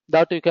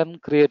 that you can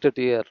create it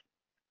here.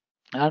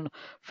 And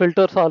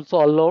filters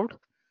also allowed.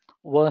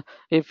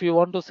 If you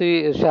want to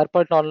see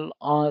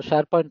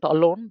SharePoint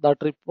alone, that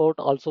report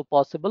also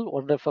possible.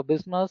 One for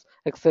business,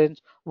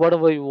 exchange,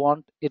 whatever you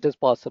want, it is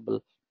possible.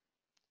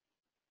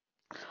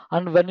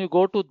 And when you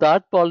go to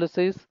that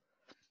policies,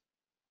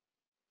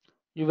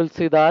 you will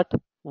see that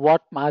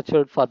what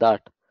matched for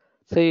that.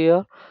 Say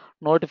here,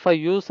 notify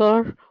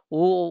user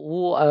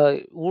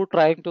who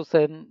trying to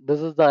send. This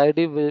is the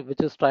ID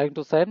which is trying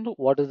to send.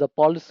 What is the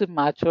policy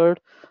matched?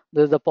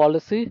 This is the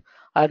policy,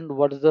 and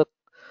what is the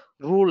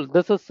rule?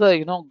 This is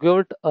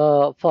good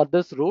for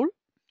this rule.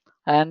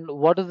 And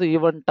what is the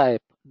event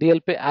type?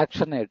 DLP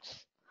action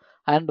aids.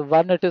 and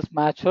when it is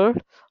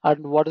matured,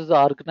 and what is the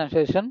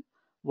organization,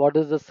 what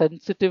is the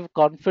sensitive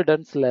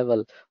confidence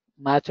level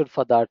matched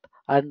for that,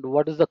 and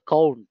what is the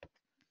count.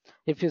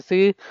 If you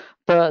see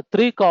the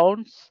three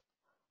counts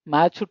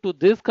match to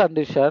this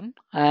condition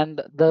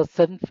and the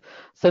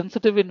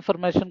sensitive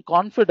information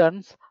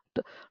confidence,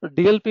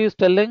 DLP is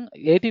telling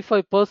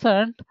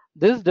 85%,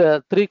 this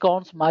three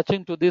counts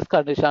matching to this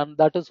condition,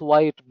 that is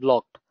why it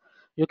blocked.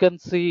 You can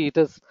see it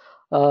is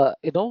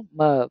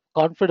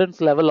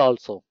confidence level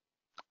also.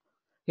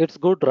 It's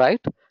good,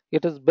 right?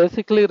 It is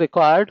basically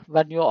required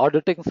when you're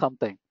auditing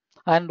something.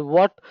 And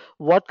what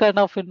kind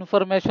of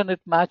information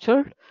it matched?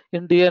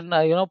 Indian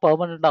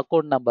permanent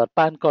account number,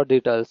 PAN card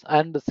details,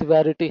 and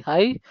severity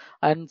high,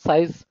 and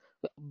size.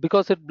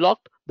 Because it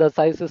blocked, the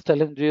size is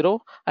telling 0,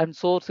 and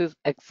source is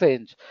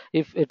exchange.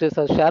 If it is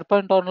a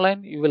SharePoint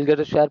online, you will get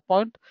a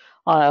SharePoint,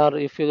 or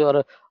if you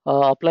are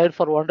applied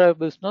for OneDrive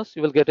business,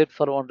 you will get it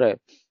for OneDrive,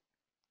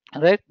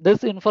 right?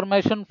 This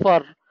information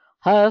for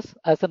us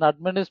as an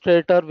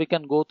administrator, we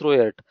can go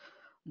through it.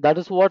 That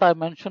is what I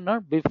mentioned.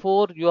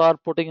 Before you are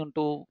putting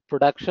into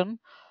production,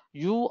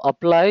 you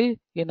apply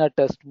in a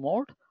test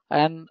mode,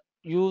 and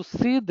you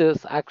see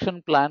this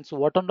action plans,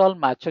 what and all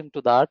matching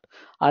to that,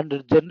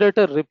 and generate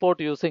a report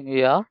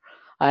using AR,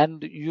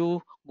 and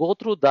you go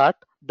through that,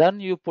 then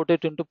you put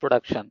it into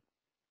production.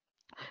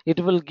 It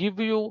will give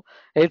you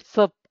heads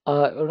up,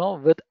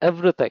 with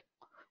everything.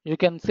 You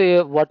can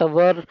say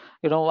whatever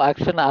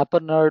action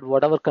happened,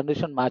 whatever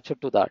condition matched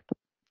to that.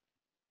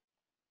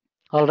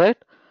 All right.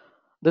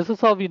 This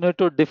is how we need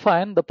to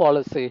define the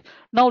policy.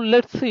 Now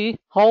let's see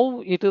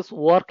how it is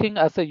working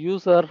as a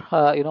user,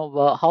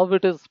 how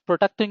it is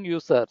protecting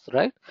users,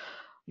 right?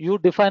 You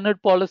define a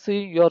policy,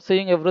 you're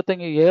seeing everything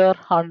here,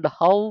 and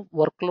how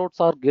workloads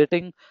are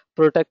getting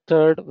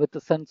protected with the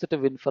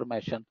sensitive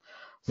information.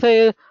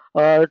 Say,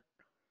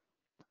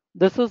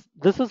 this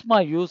is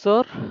my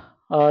user,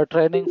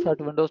 trainings at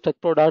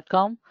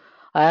windowstechpro.com,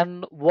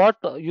 and what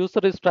user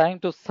is trying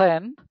to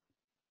send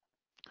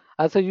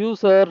as a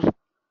user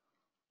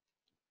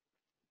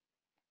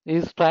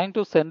is trying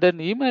to send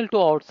an email to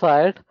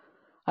outside,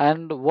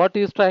 and what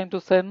is trying to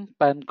send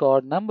PAN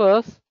card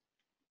numbers,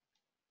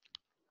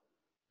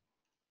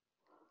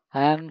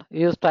 and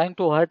he is trying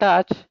to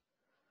attach.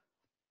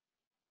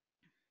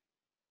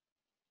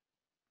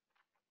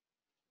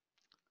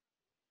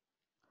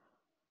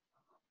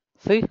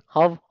 See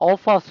how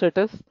fast it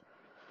is.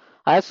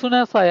 As soon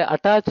as I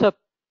attach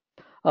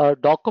a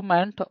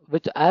document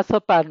which has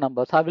a PAN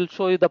numbers, I will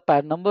show you the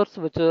PAN numbers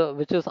which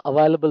is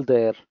available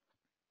there.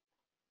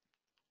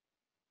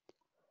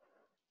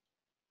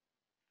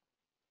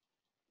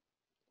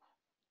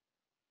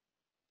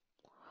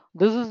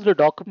 This is the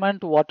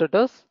document what it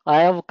is. I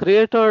have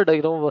created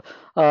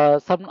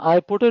some, I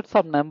put it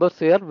some numbers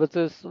here which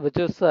is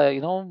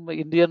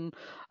Indian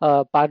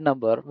PAN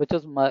number, which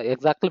is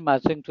exactly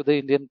matching to the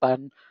Indian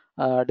PAN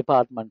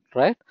department,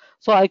 right?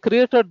 So I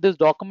created this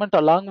document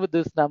along with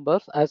these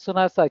numbers. As soon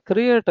as I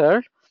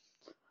created,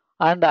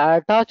 and I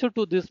attach it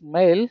to this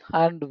mail,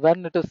 and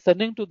when it is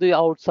sending to the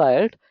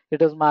outside,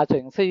 it is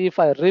matching. See, if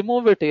I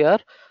remove it here,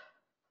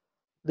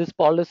 this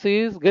policy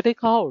is getting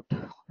out,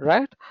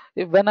 right?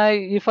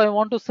 If I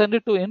want to send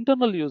it to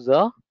internal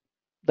user,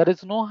 there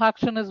is no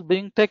action is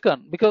being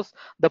taken, because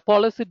the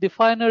policy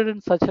defined it in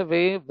such a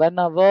way,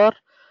 whenever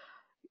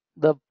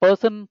the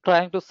person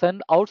trying to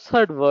send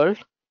outside world,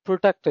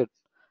 protected.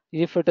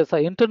 If it is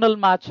an internal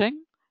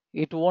matching,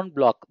 it won't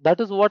block. That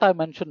is what I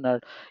mentioned.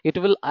 It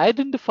will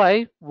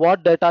identify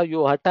what data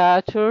you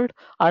attached,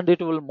 and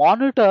it will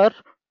monitor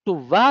to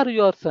where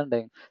you are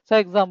sending. For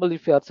example,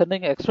 if you are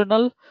sending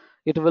external,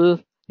 it will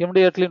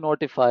immediately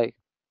notify.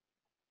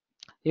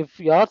 If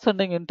you are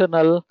sending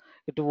internal,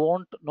 it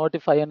won't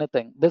notify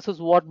anything. This is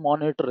what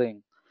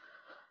monitoring.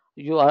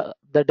 The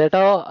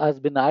data has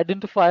been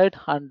identified,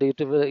 and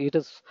it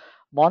is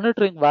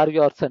monitoring where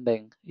you are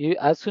sending.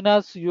 As soon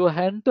as you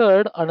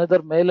entered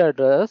another mail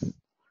address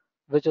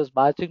which is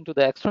matching to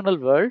the external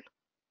world,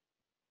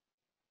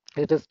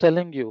 it is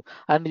telling you.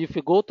 And if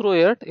you go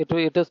through it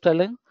is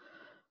telling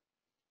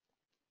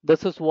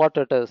this is what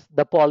it is,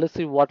 the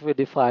policy what we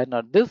define.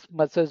 This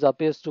message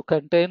appears to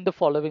contain the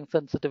following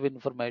sensitive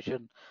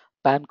information: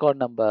 PAN card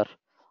number.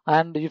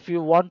 And if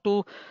you want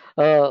to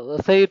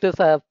say it is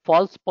a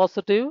false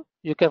positive,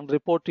 you can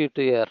report it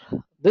here.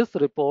 This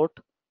report,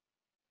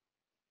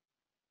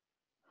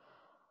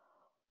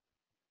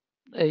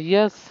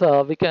 yes,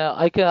 we can.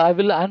 I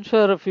will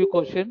answer a few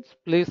questions.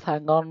 Please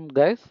hang on,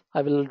 guys.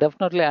 I will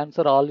definitely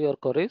answer all your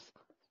queries.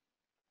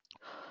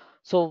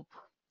 So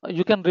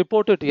you can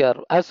report it here.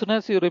 As soon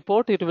as you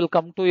report, it will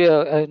come to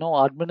a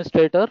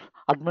administrator.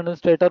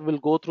 Administrator will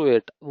go through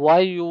it. Why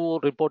you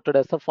reported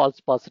as a false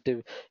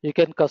positive? You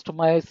can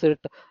customize it.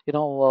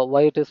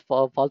 Why it is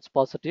false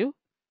positive,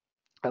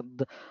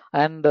 and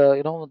then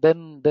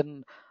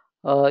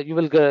you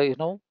will get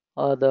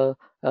the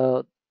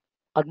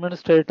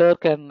administrator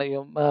can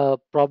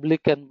probably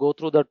can go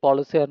through that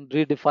policy and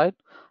redefine.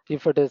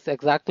 If it is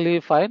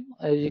exactly fine,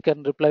 you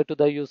can reply to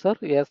the user,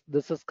 yes,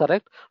 this is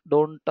correct,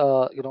 don't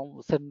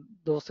send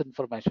those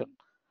information.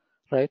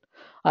 right?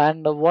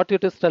 And what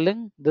it is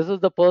telling, this is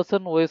the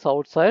person who is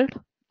outside,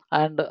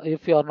 and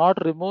if you are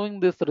not removing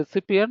this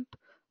recipient,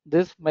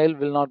 this mail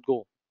will not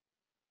go.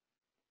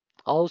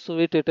 How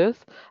sweet it is.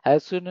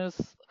 As soon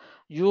as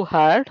you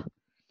had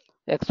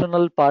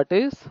external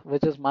parties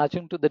which is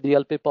matching to the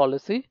DLP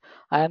policy,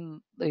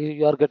 and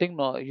you are getting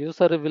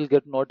user will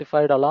get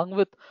notified along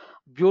with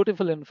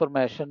beautiful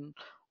information.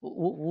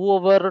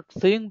 Whoever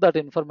seeing that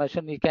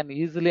information, he can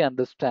easily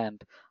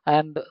understand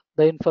and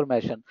the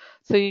information.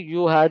 See,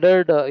 you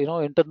added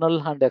internal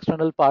and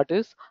external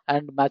parties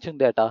and matching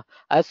data.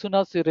 As soon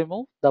as you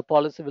remove, the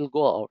policy will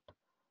go out.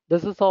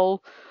 This is how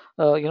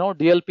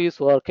DLP is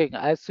working.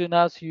 As soon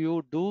as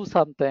you do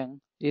something,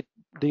 it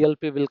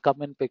DLP will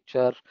come in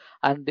picture,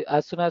 and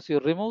as soon as you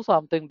remove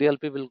something,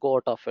 DLP will go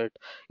out of it.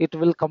 It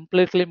will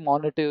completely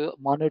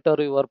monitor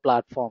your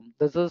platform.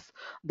 This is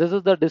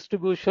the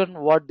distribution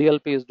what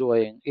DLP is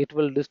doing. It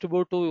will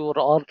distribute to your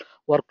all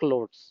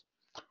workloads.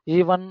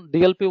 Even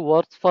DLP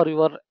works for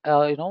your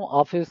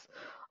office,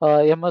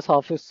 MS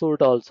Office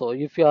suite also.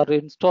 If you are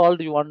installed,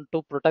 you want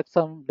to protect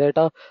some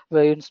data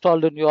were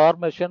installed in your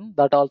machine,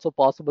 that also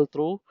possible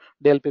through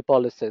DLP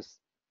policies,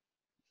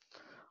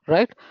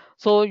 right?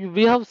 So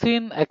we have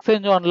seen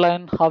Exchange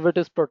Online how it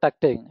is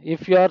protecting.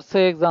 If you are,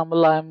 say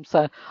example, I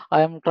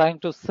am trying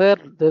to share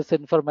this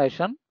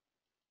information,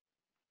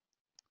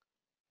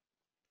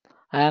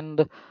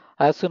 and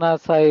as soon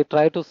as I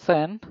try to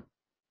send,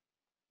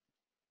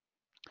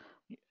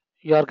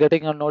 you are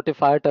getting a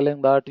notifier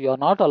telling that you are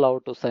not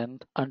allowed to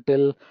send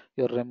until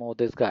you remove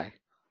this guy,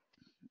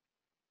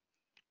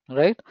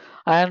 right?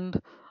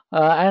 And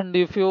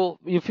if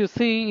you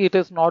see, it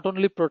is not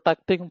only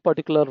protecting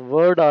particular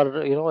Word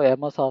or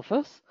MS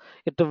Office,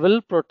 it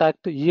will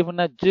protect even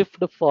a GIF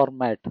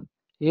format.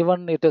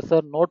 Even it is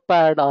a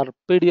notepad or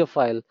PDF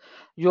file,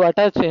 you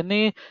attach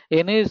any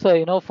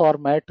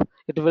format,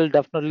 it will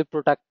definitely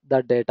protect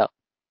that data.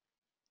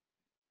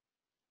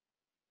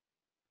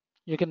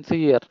 You can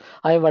see here,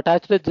 I have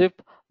attached a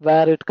zip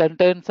where it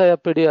contains a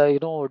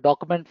PDF,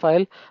 document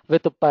file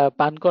with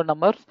PAN code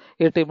numbers.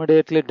 It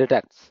immediately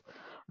detects.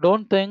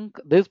 Don't think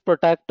this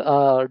protect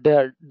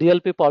the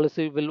DLP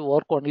policy will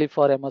work only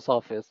for MS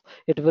Office.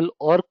 It will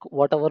work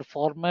whatever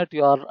format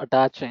you are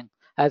attaching,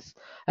 as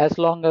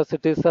long as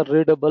it is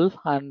readable,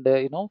 and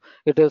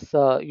it is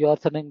you are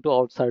sending to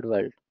outside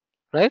world,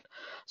 right?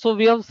 So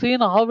we have seen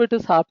how it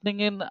is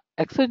happening in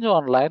Exchange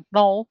Online.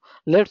 Now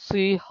let's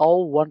see how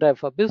one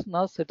type of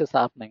business it is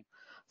happening.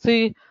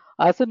 See,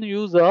 as an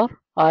user,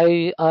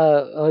 you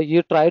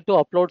try to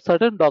upload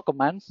certain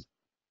documents.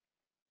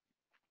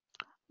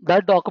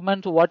 That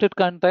document, what it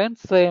contains,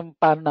 same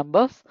PAN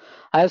numbers.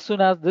 As soon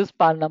as this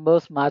PAN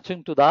numbers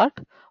matching to that,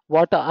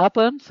 what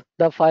happens,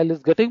 the file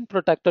is getting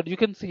protected. You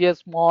can see a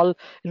small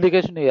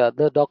indication here,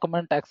 the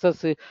document access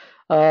to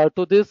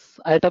this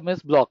item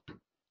is blocked.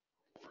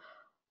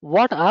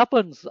 What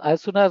happens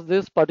as soon as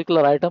this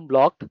particular item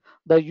blocked,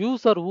 the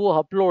user who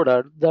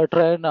uploaded the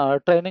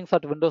trainings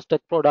at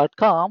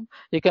windowstechpro.com,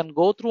 you can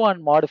go through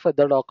and modify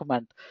the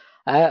document.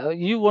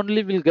 You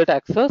only will get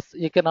access.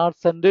 You cannot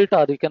send it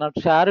or you cannot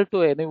share it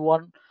to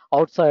anyone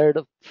outside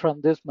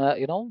from this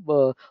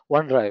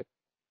OneDrive.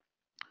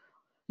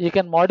 You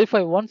can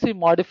modify. Once you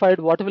modified,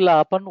 what will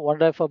happen,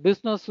 OneDrive for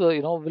business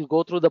will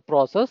go through the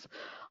process,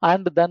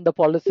 and then the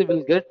policy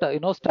will get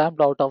stamped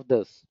out of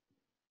this,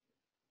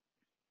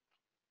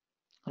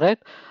 right?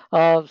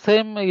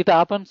 Same, it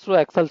happens through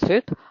Excel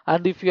sheet,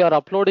 and if you are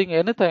uploading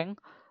anything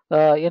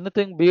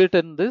be it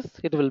in this,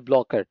 it will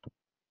block it,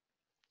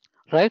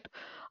 right?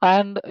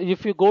 And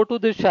if you go to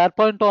the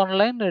SharePoint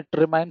Online, it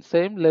remains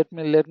same. Let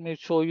me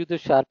show you the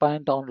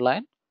SharePoint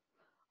Online.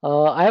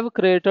 I have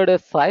created a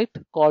site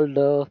called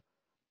uh,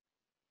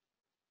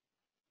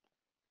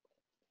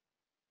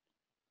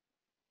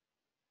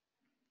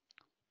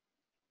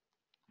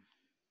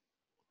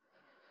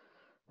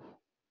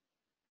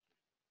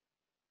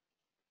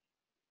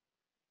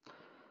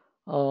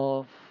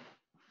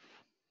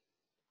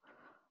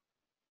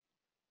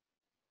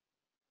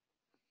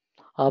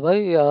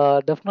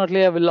 Abhay,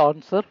 definitely I will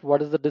answer.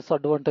 What is the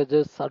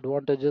advantages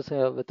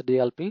with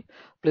DLP?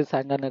 Please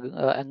hang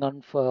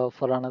on for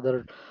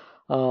another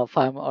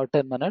 5 or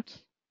 10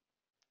 minutes.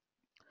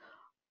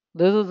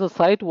 This is the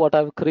site what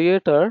I've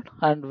created,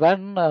 and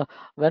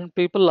when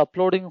people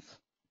uploading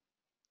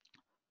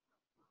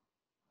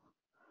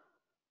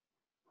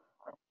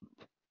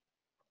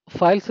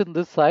files in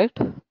this site,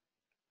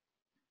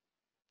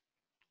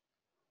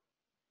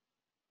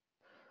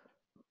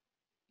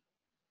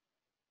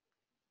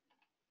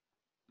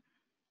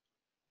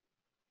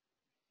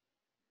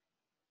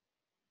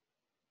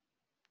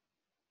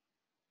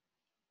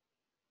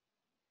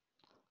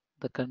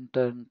 the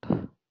content.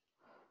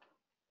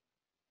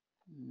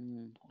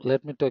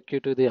 Let me take you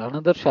to the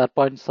another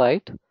SharePoint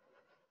site.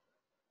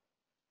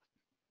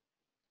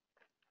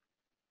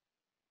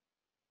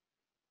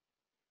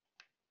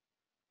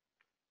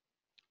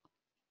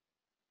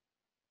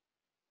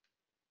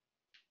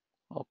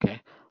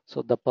 Okay,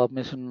 so the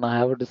permission I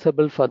have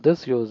disabled for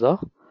this user,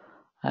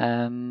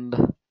 and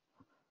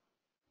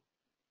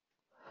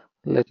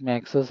Let me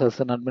access as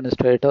an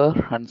administrator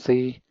and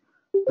see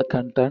the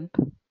content.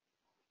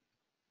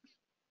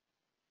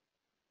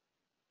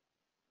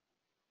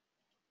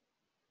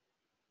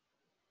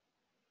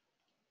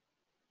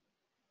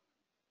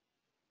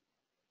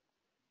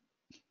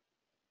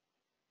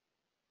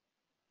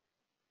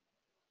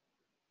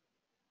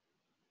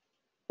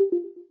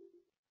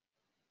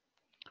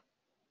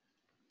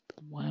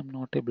 Why I'm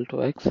not able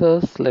to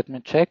access? Let me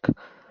check.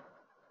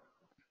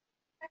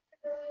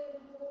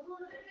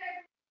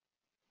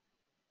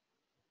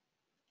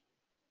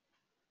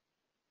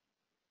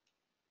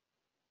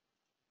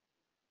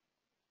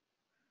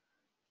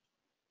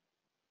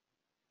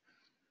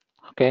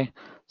 Okay,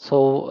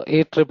 so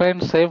it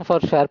remains same for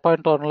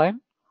SharePoint Online,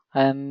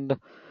 and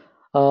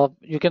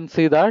you can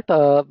see that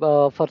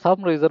for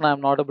some reason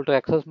I'm not able to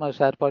access my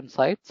SharePoint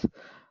sites.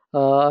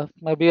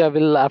 Maybe I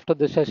will after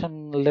this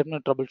session let me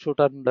troubleshoot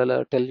and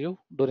tell you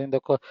during the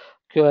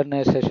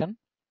Q&A session.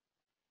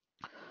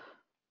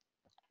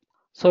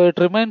 So it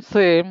remains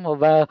same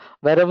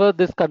wherever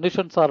these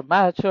conditions are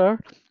matched,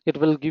 it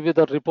will give you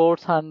the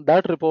reports, and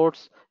that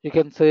reports you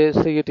can say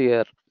see it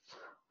here.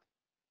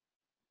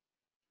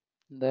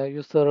 The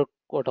user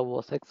quota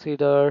was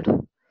exceeded.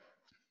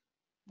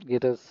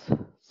 It is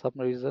some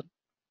reason.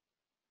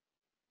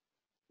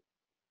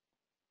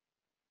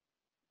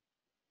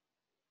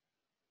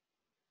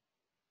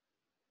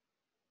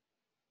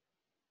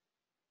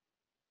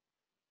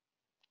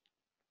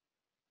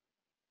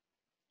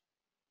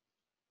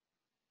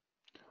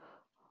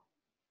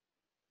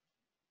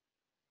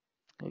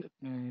 Let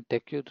me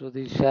take you to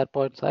the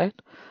SharePoint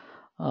site.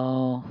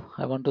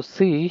 I want to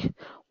see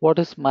what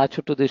is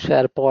matched to the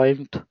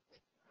SharePoint,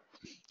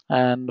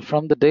 and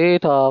from the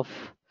date of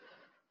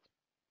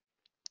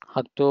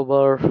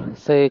October,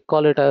 say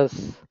call it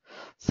as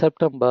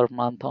September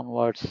month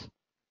onwards.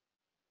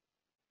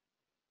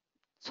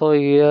 So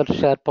here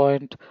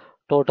SharePoint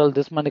total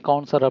this many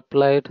counts are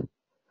applied,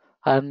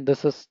 and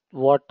this is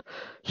what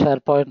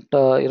SharePoint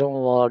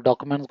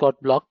documents got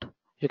blocked.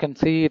 You can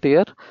see it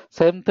here.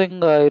 Same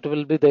thing it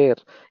will be there.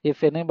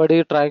 If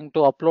anybody trying to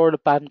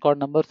upload PAN card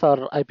numbers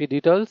or IP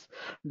details,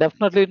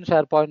 definitely in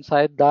SharePoint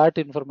site that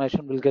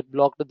information will get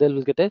blocked. They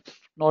will get a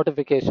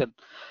notification.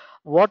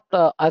 What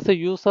as a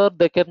user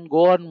they can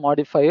go and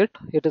modify it.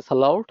 It is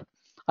allowed.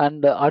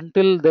 And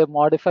until they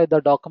modify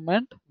the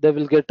document, they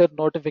will get a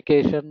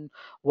notification.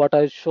 What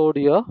I showed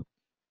here,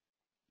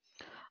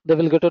 they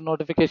will get a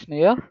notification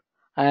here,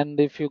 and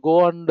if you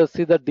go and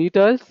see the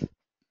details,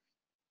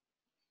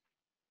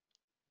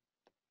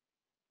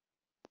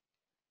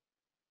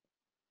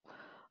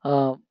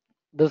 uh,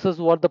 this is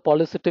what the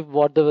policy tip,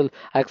 what they will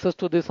access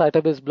to this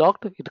item is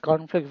blocked. It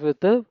conflicts with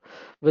the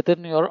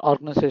within your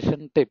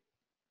organization tip,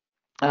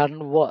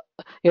 and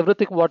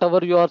everything whatever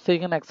you are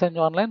seeing in Exchange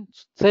Online,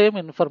 same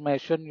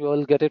information you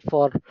will get it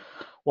for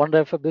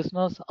OneDrive for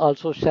Business,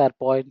 also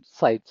SharePoint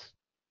sites.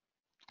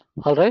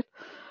 All right,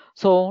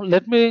 so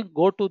let me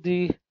go to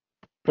the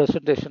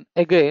presentation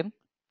again.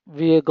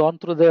 We have gone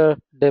through the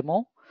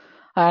demo,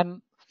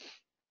 and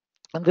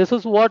this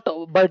is what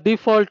by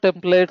default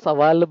templates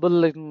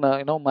available in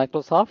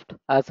Microsoft.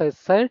 As I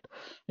said,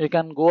 you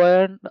can go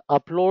and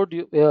upload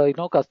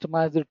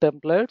customize the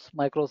templates.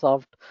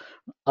 Microsoft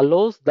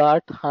allows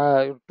that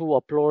to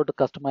upload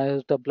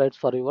customized templates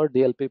for your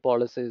DLP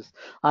policies,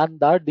 and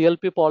that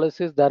DLP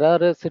policies there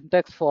are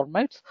syntax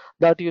formats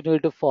that you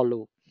need to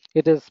follow.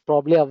 It is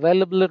probably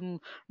available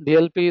in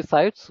DLP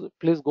sites.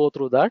 Please go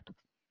through that.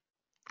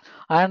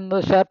 And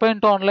the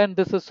SharePoint Online,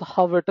 this is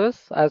how it is.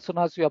 As soon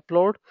as you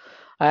upload,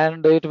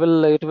 and it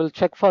will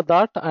check for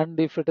that, and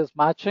if it is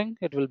matching,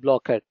 it will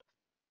block it.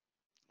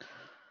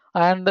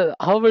 And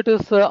how it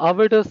is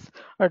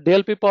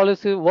DLP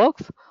policy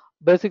works.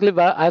 Basically,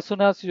 as soon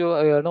as you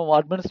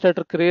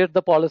administrator create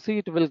the policy,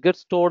 it will get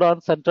stored on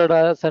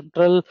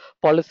central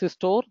policy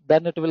store.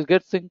 Then it will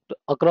get synced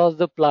across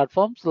the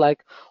platforms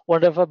like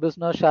whatever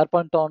business,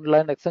 SharePoint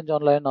Online, Exchange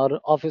Online, or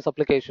Office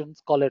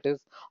applications. Call it is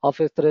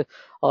Office 3,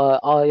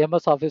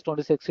 MS Office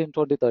 2016,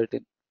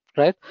 2013.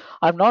 Right?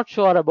 I'm not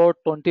sure about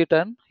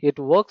 2010. It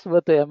works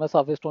with the MS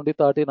Office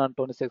 2013 and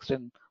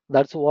 2016.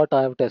 That's what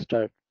I have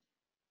tested.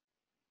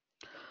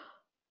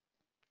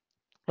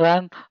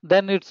 And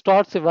then it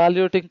starts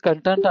evaluating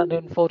content and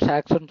enforce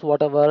actions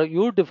whatever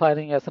you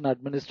defining as an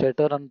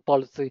administrator, and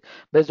policy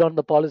based on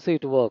the policy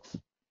it works.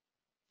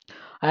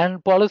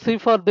 And policy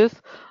for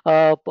this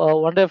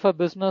one day for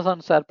business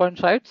on SharePoint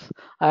sites.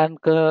 And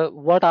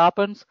what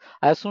happens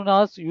as soon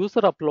as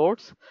user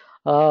uploads,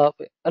 uh,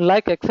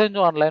 like Exchange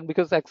Online,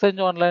 because Exchange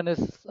Online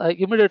is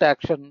immediate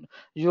action.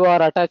 You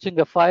are attaching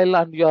a file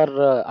and you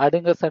are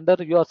adding a sender,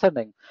 you are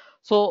sending,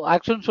 so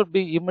action should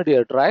be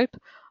immediate, right?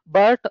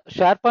 But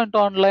SharePoint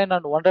Online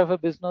and OneDrive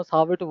Business,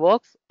 how it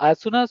works, as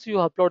soon as you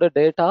upload a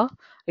data,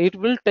 it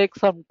will take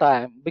some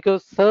time,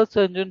 because search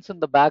engines in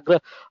the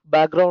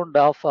background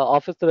of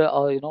Office,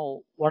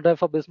 OneDrive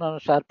for Business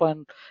and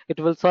SharePoint, it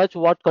will search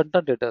what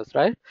content it is,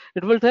 right?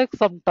 It will take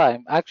some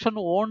time. Action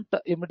won't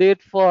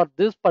immediate for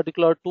this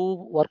particular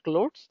two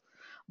workloads,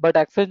 but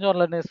Exchange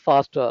Online is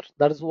faster.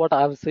 That is what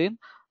I've seen.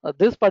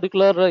 this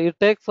particular it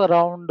takes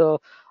around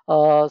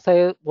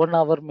say 1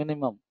 hour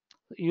minimum.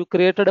 You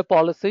created a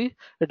policy,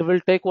 it will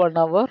take 1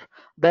 hour.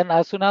 Then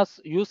as soon as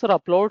user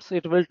uploads,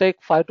 it will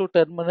take 5 to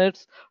 10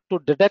 minutes to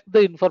detect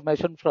the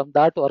information from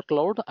that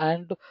workload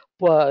and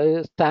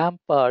stamp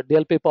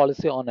DLP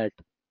policy on it.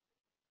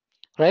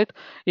 Right?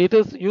 It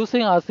is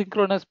using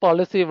asynchronous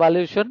policy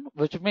evaluation,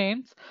 which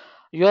means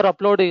you're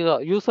uploading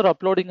user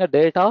uploading a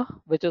data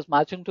which is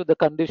matching to the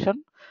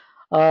condition.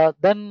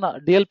 Then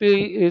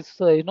DLP is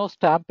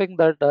stamping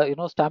that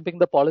stamping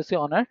the policy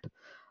on it,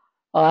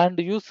 and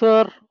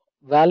user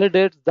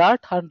validates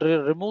that and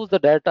removes the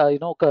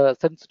data,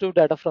 sensitive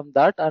data from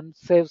that and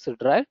saves it.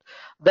 Right?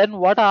 Then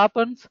what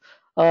happens?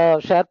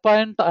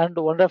 SharePoint and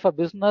one of a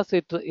business,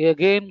 it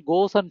again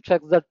goes and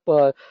checks that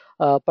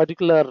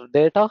particular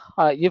data.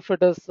 If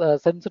it is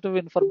sensitive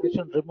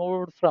information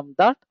removed from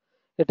that,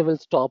 it will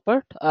stop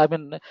it. I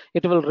mean,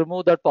 it will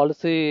remove that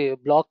policy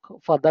block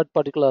for that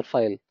particular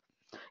file.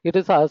 It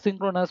is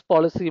asynchronous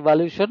policy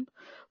evaluation.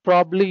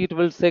 Probably it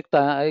will take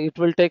time. It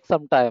will take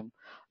some time.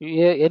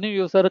 Any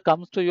user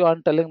comes to you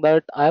and telling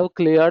that I have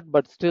cleared,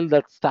 but still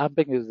that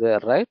stamping is there,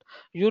 right?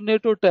 You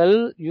need to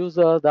tell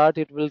user that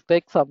it will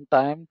take some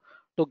time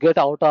to get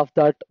out of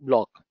that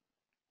block.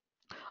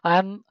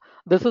 And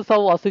this is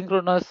how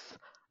asynchronous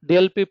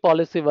DLP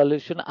policy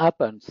evaluation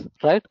happens,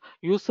 right?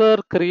 User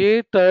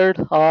created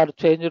or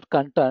changed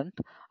content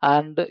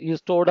and is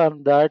stored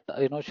on that,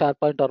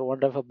 SharePoint or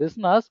OneDrive for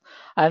Business,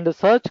 and the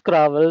search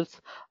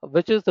travels,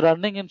 which is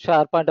running in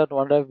SharePoint or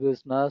OneDrive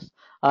Business,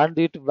 and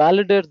it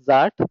validates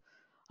that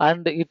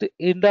and it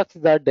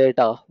indexes that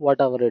data,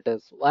 whatever it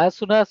is. As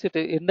soon as it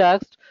is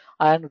indexed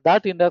and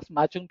that index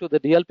matching to the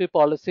DLP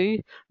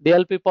policy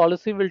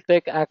will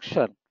take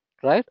action,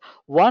 right?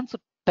 Once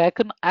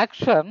taken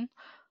action,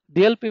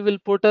 DLP will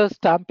put a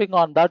stamping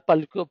on that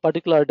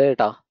particular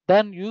data.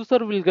 Then user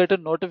will get a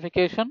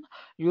notification.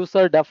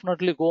 User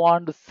definitely go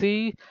on to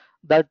see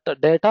that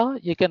data.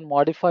 You can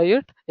modify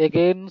it.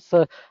 Again,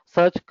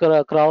 search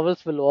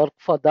crawls will work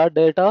for that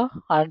data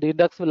and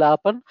index will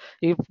happen.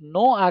 If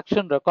no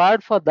action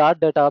required for that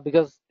data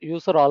because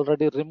user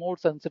already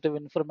removed sensitive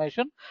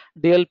information,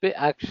 DLP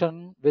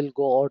action will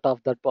go out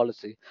of that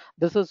policy.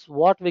 This is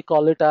what we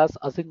call it as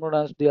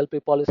asynchronous DLP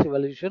policy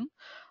evaluation.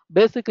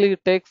 Basically,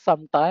 it takes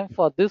some time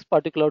for this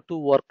particular two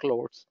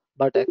workloads,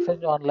 but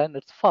Exchange Online,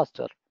 it's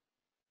faster.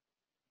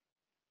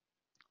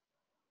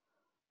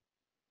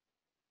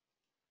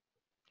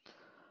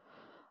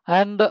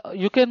 And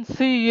you can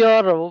see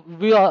here,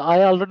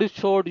 I already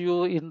showed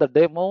you in the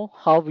demo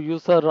how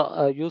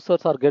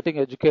users are getting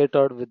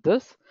educated with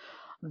this.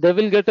 They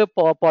will get a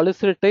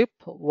policy tip,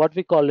 what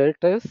we call it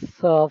is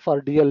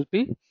for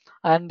DLP,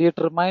 and it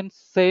remains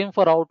same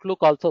for Outlook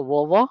also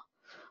OVA.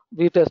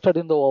 We tested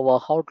in the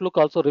OVA. Outlook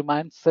also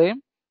remains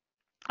same,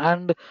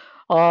 and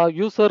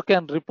user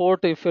can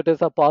report if it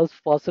is a false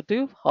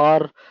positive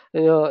or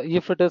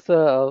if it is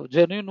a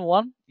genuine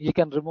one, you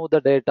can remove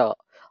the data,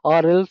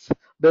 or else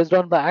based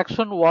on the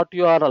action what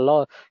you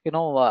are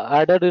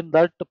added in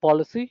that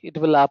policy, it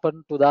will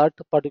happen to that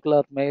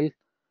particular mail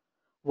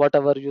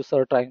whatever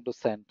user trying to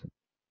send.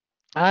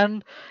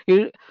 And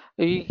it,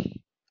 i-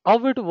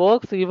 how it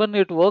works, even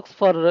it works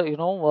for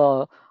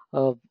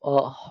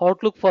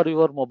Outlook for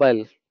your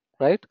mobile,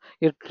 right?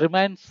 It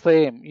remains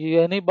same.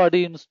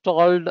 Anybody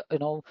installed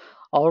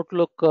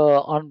Outlook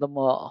on the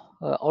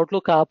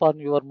Outlook app on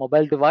your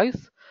mobile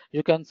device,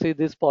 you can see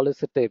this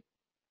policy tip.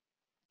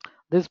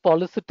 This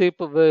policy tip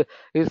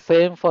is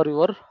same for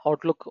your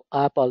Outlook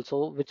app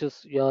also, which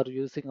is you are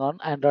using on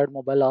Android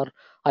mobile or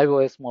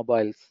iOS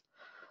mobiles.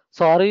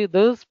 Sorry,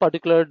 this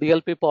particular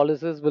DLP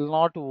policies will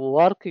not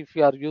work if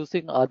you are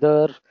using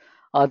other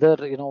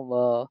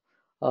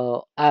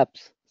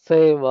apps.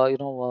 Say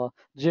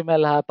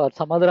Gmail app or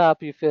some other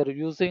app. If you are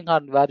using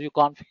and where you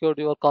configured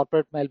your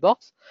corporate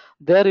mailbox,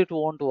 there it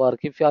won't work.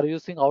 If you are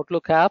using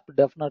Outlook app,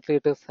 definitely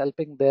it is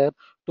helping there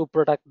to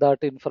protect that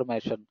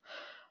information.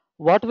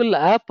 What will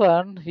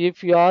happen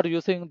if you are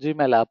using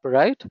Gmail app,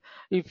 right?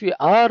 If you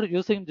are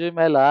using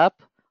Gmail app,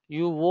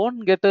 you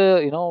won't get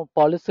a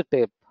policy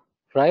tape,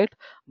 right?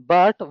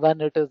 But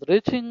when it is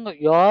reaching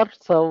your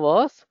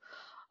servers,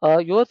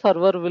 your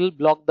server will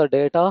block the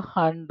data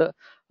and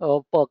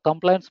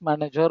compliance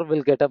manager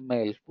will get a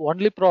mail.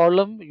 Only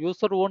problem,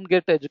 user won't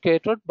get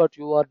educated, but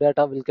your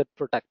data will get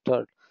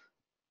protected,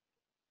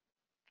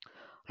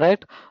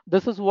 right?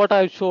 This is what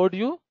I showed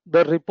you,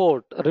 the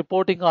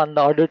reporting and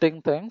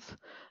auditing things.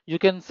 You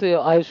can see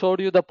I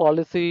showed you the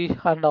policy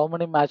and how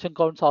many matching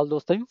counts, all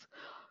those things.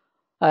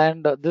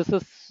 And this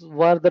is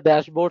where the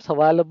dashboards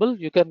available.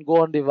 You can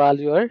go and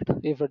evaluate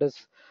if it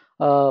is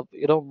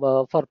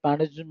for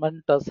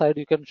management side,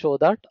 you can show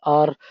that,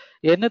 or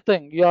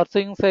anything you are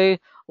seeing, say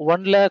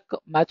 1 lakh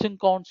matching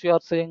counts you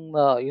are seeing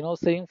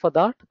seeing for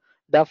that,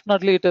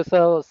 definitely it is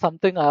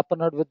something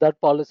happened with that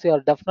policy, or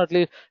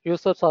definitely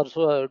users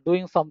are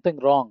doing something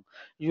wrong.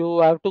 You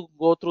have to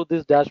go through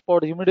this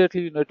dashboard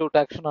immediately. You need to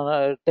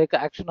take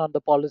action on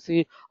the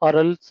policy, or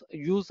else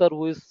user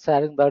who is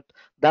sharing that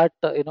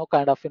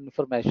kind of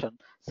information.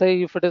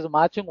 Say if it is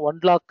matching 1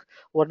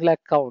 lakh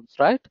counts,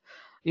 right?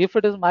 If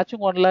it is matching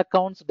 1 lakh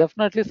counts,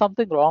 definitely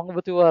something wrong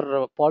with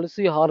your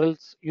policy or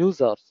else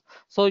users.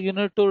 So you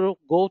need to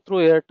go through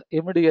it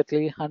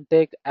immediately and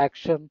take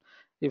action.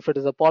 If it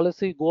is a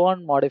policy, go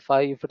and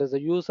modify. If it is a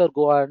user,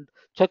 go and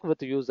check with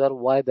the user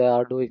why they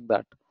are doing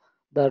that.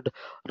 That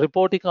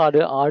reporting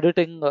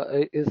auditing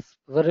is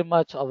very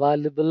much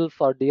available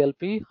for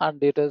DLP,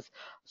 and it is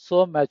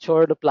so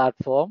matured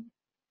platform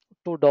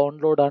to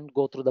download and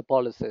go through the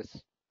policies.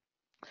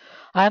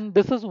 And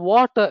this is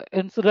what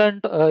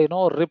incident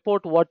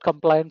report what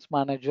compliance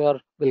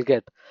manager will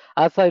get.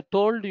 As I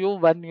told you,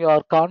 when you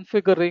are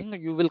configuring,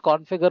 you will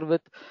configure with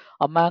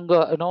among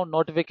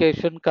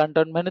notification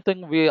content, many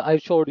things I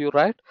showed you,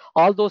 right?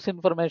 All those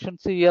information,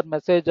 see here,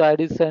 message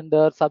ID,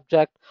 sender,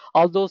 subject,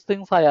 all those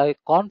things I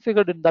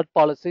configured in that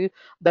policy.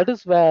 That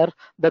is where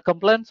the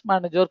compliance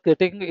manager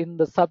getting in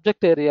the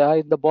subject area,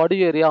 in the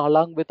body area,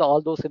 along with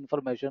all those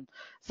information.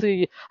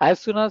 See, as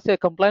soon as a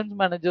compliance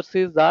manager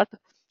sees that,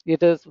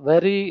 it is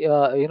very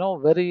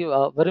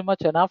very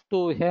much enough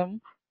to him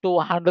to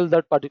handle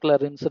that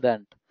particular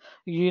incident.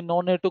 You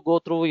no need to go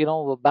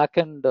through back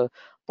end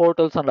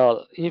portals and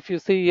all. If you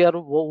see here,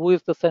 who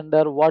is the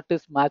sender, what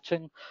is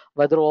matching,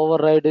 whether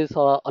override is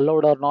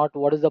allowed or not,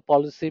 what is the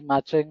policy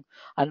matching,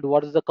 and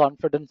what is the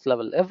confidence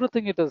level,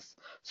 everything it is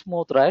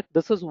smooth, right?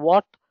 This is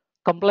what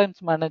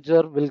compliance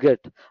manager will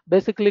get.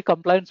 Basically,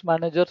 compliance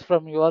managers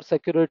from your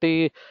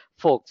security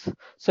folks.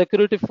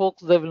 Security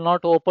folks, they will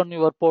not open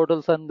your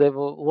portals and they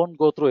won't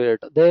go through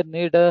it. They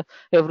need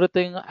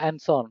everything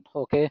hands on.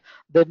 Okay,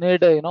 they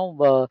need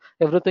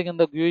everything in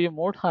the GUI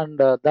mode, and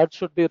that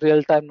should be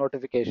real time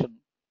notification,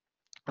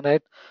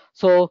 right?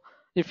 So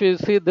if you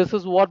see, this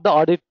is what the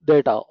audit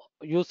data: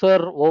 user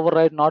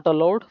override not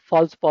allowed,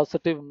 false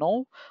positive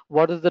no.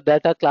 What is the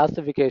data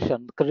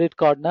classification? Credit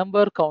card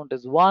number count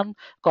is 1,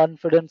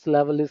 confidence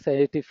level is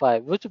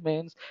 85, which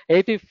means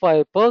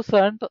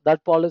 85%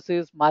 that policy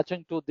is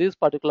matching to this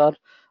particular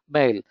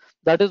mail.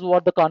 That is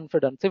what the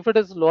confidence. If it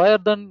is lower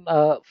than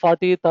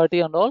 40, 30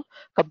 and all,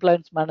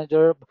 compliance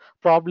manager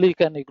probably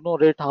can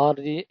ignore it, or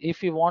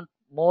if you want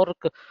more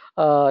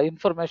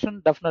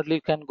information, definitely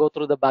you can go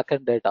through the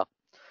backend data.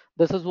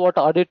 This is what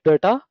audit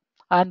data,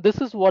 and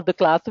this is what the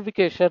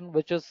classification,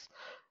 which is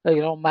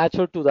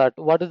matched to that.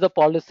 What is the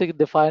policy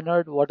defined?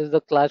 What is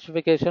the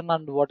classification?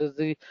 And what is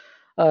the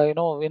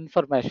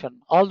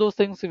information? All those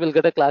things you will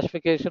get a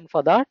classification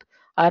for that.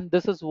 And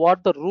this is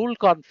what the rule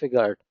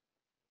configured: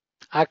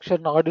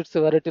 action, audit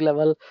severity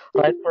level,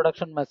 right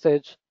production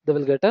message. They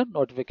will get a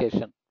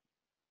notification.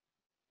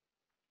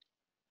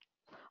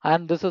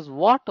 And this is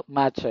what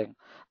matching.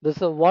 This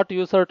is what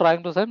user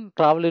trying to send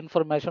travel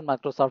information.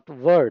 Microsoft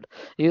Word,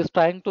 he is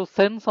trying to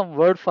send some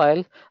Word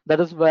file. That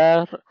is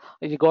where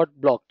he got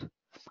blocked.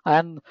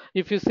 And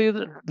if you see,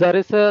 there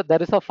is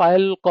a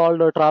file called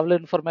travel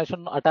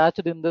information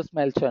attached in this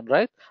mail chain,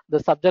 right?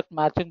 The subject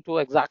matching to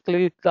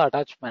exactly the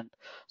attachment.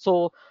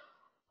 So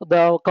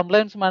the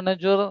compliance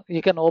manager,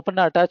 he can open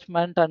the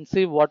attachment and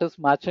see what is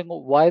matching,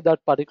 why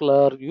that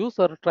particular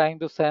user trying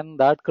to send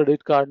that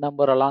credit card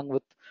number along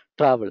with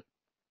travel.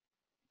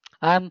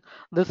 And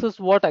this is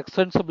what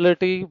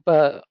extensibility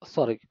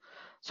sorry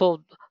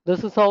so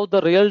this is how the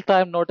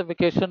real-time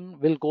notification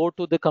will go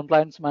to the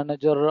compliance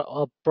manager,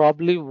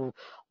 probably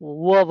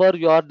whoever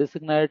you are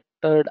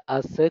designated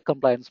as a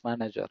compliance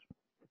manager,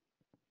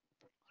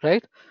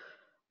 right?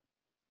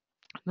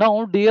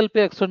 Now DLP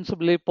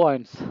extensively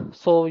points.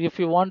 So if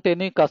you want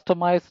any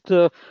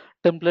customized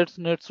templates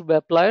needs to be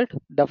applied,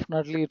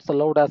 definitely it's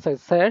allowed, as I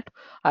said.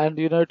 And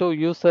you need to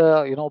use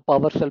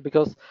PowerShell,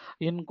 because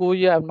in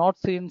GUI I've not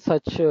seen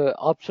such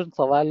options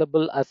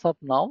available as of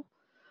now.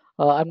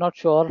 I'm not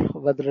sure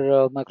whether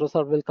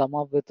Microsoft will come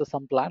up with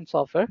some plans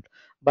of it,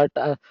 but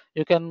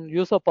you can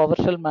use a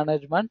PowerShell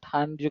management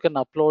and you can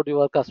upload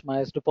your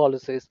customized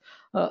policies.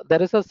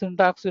 There is a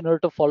syntax you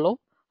need to follow,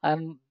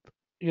 and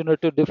you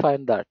need to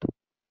define that.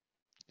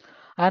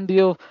 And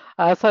you,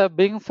 as I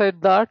being said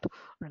that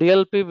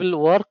DLP will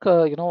work,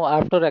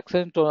 after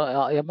Exchange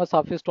MS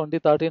Office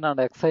 2013 and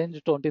Exchange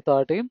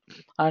 2013,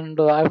 and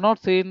I've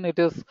not seen it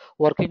is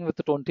working with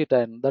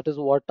 2010. That is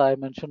what I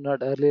mentioned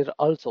earlier.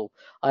 Also,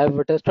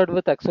 I've tested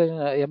with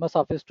Exchange MS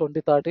Office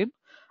 2013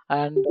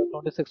 and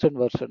 2016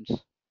 versions.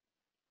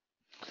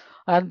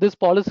 And this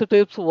policy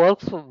tips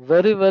works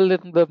very well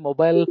in the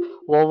mobile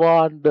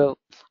OVA, and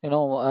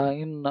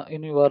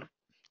in your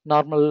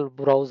normal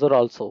browser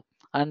also.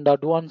 And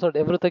advanced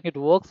everything, it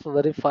works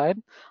very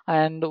fine.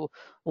 And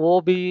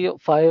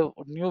OB5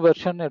 new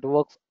version, it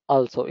works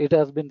also. It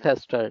has been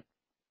tested.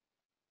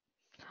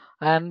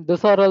 And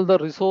these are all the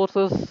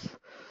resources.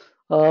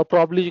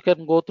 Probably you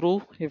can go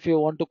through if you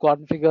want to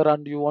configure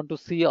and you want to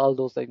see all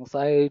those things.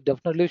 I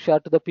definitely share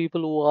to the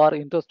people who are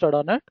interested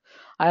on it.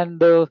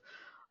 And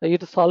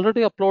it is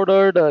already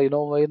uploaded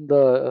in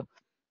the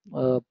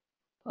uh,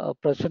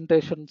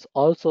 presentations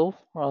also.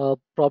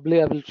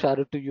 Probably I will share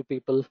it to you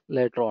people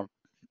later on.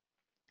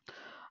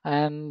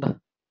 And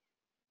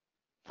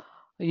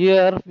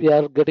here we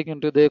are getting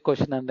into the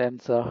question and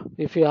answer.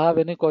 If you have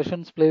any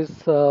questions,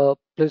 please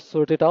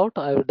shoot it out.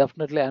 I will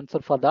definitely answer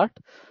for that.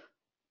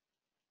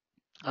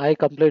 I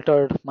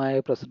completed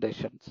my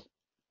presentations.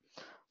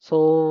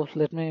 So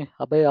let me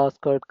Abhay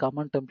asked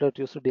common template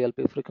used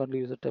DLP, frequently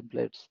used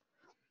templates.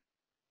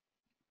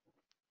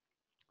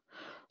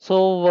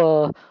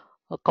 So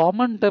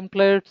common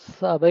templates,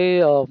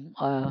 Abhay,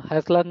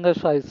 as long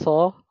as I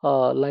saw,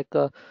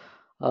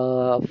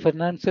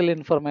 financial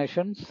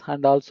informations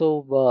and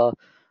also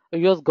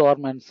US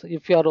governments.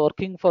 If you are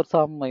working for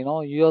some,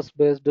 US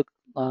based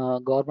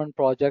government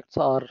projects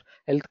or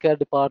healthcare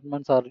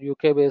departments or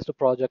UK based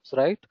projects,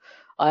 right?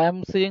 I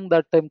am seeing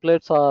that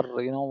templates are,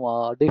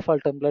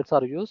 default templates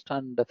are used,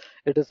 and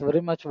it is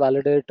very much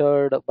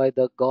validated by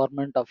the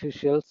government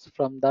officials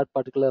from that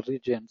particular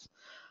regions,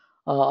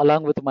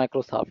 along with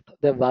Microsoft.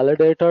 They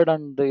validated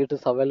and it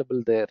is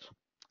available there.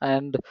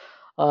 And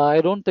I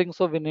don't think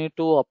so. We need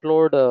to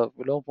upload,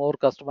 more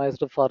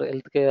customized for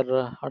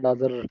healthcare and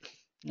other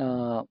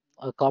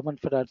common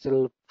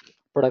financial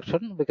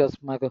production, because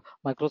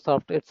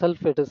Microsoft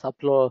itself, it is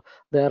upload,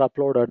 they are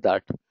uploaded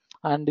that.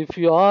 And if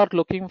you are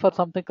looking for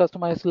something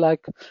customized,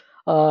 like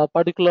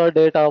particular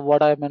data,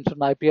 what I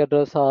mentioned, IP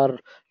address or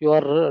your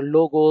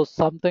logos,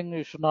 something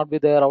you should not be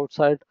there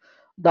outside,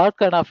 that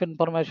kind of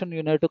information,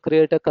 you need to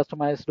create a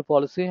customized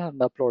policy and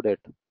upload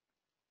it.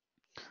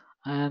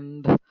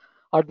 And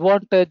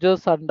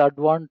advantages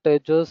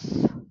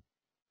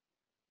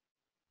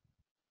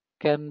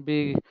can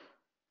be,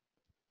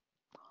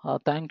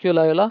 thank you,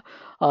 Laila.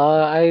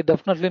 I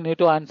definitely need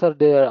to answer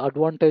the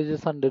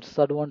advantages and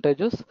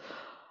disadvantages.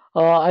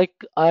 I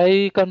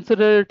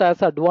consider it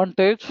as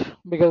advantage,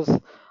 because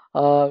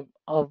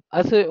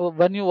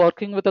when you're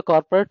working with a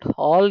corporate,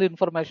 all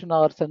information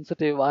are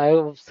sensitive. I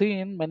have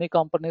seen many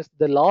companies,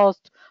 they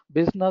lost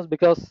business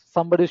because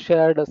somebody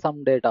shared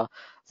some data.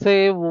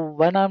 Say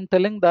when I'm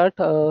telling that,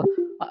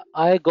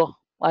 I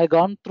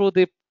gone through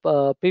the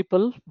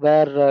people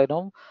where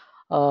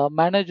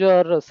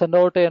manager send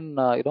out an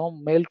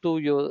mail to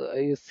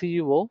your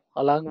CEO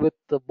along with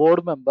the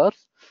board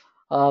members,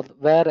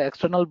 where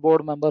external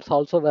board members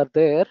also were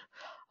there.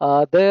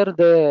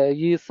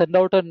 He sent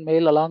out a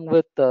mail along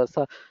with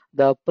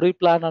the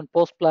pre-plan and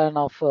post-plan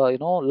of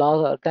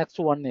next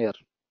 1 year,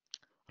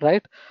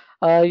 right?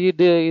 He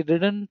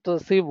didn't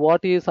see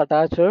what is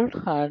attached,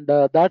 and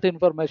that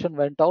information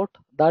went out.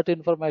 That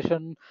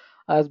information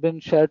has been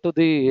shared to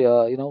the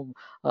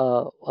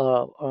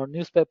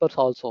newspapers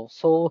also.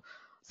 So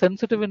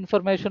sensitive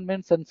information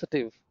means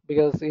sensitive,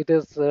 because it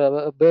is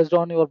based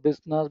on your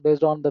business,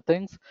 based on the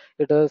things.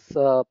 It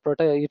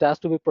has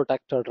to be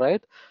protected,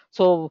 right?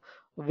 So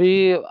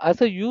we,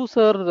 as a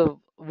user,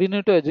 we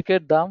need to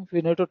educate them.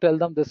 We need to tell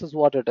them this is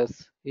what it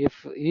is.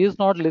 If he is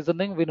not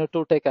listening, we need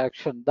to take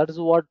action. That is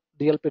what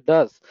DLP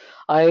does.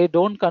 I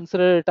don't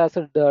consider it as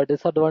a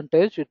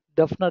disadvantage. It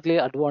definitely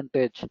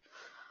advantage.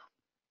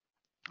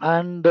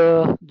 And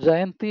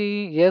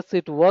Jayanti, yes,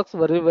 it works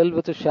very well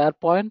with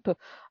SharePoint.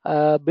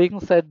 Being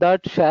said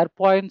that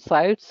SharePoint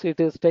sites, it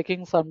is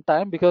taking some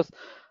time, because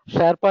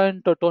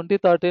SharePoint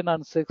 2013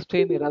 and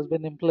 16, it has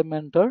been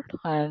implemented,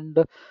 and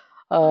Yeah,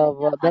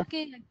 that.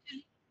 okay,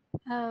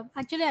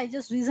 actually, I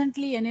just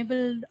recently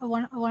enabled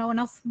one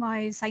of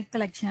my site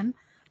collection.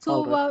 So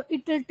All right.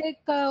 it will take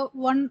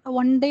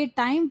one day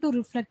time to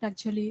reflect.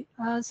 Actually,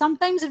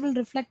 sometimes it will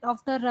reflect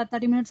after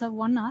 30 minutes or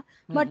 1 hour.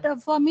 But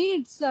Mhm. for me,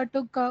 it's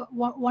took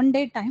one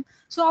day time.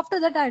 So after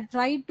that, I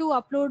tried to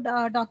upload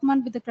a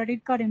document with the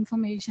credit card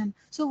information.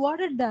 So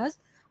what it does,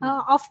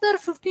 Mhm. after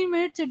 15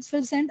 minutes, it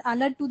will send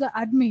alert to the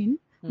admin.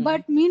 Mhm.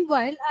 But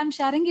meanwhile, I'm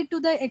sharing it to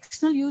the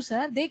external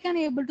user. They can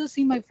able to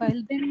see my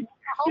file. Then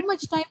how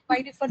much time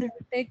by default it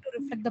will take to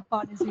reflect the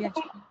policy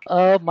actually?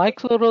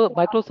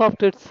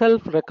 Microsoft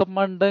itself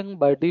recommending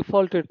by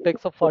default it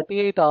takes a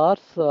 48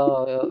 hours.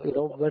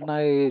 When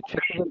I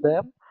checked with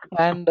them,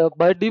 and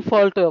by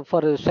default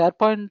for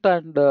SharePoint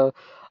and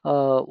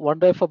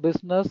OneDrive for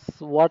Business,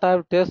 what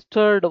I've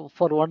tested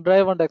for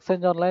OneDrive and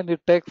Exchange Online,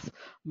 it takes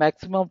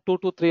maximum 2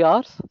 to 3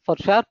 hours. For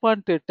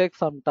SharePoint, it takes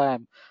some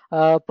time.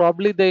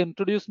 Probably they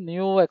introduce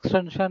new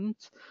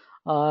extensions.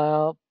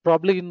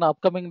 Probably in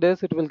upcoming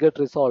days it will get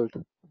resolved.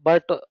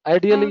 But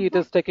ideally, it But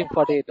is taking yeah,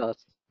 48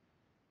 hours.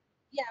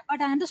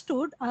 but I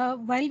understood.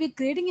 While we're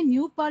creating a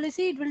new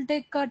policy, it will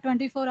take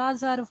 24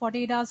 hours or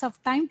 48 hours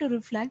of time to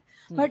reflect.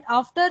 But Mhm.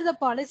 after the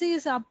policy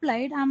is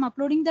applied, I'm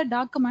uploading the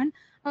document.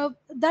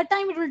 That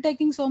time it will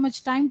taking so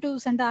much time to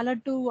send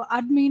alert to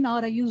admin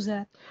or a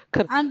user.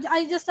 Correct.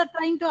 I just are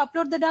trying to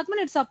upload the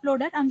document. It's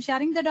uploaded. I'm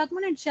sharing the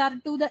document and share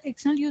it to the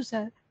external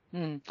user.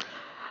 Mm.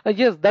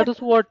 Yes, that But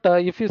is what.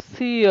 If you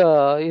see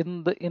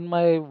in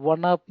my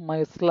one up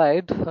my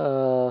slide,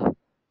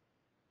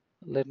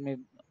 let me.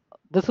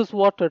 This is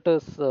what it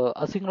is.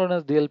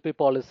 Asynchronous DLP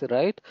policy,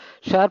 right?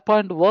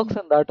 SharePoint works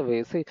in that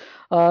way. See,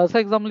 say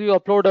example you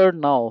uploaded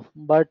now,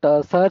 but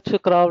search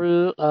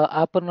crawl,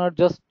 appner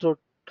just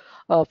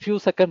a few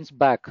seconds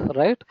back,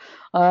 right?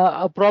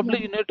 Probably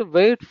Yeah. you need to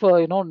wait for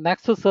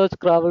next search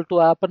gravel to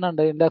happen and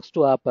the index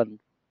to happen,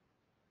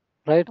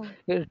 right?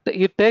 Oh.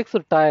 It takes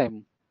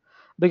time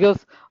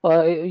because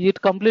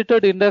it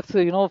completed index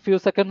few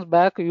seconds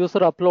back, user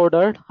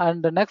uploaded,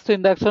 and the next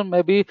indection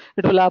maybe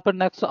it will happen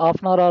next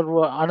half an hour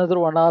or another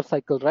 1 hour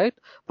cycle, right?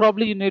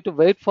 Probably you need to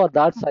wait for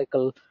that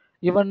cycle.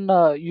 Even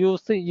you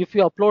see, if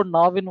you upload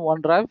now in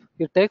OneDrive,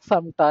 it takes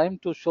some time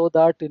to show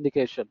that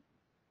indication.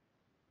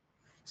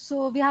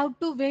 So we have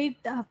to wait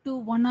up to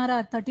 1 hour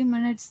or 30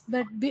 minutes.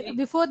 But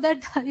before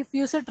that, if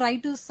user try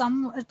to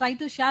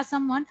share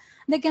someone,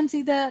 they can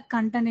see the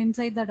content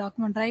inside the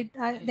document, right?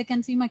 They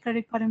can see my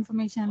credit card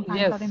information, PAN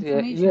Yes, card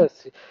information.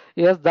 yes,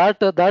 yes.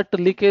 That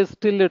leakage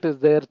still it is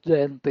there,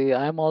 Jayanti.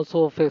 I am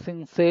also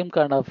facing same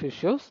kind of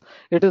issues.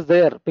 It is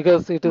there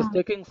because it is Uh,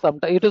 taking some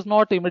time. It is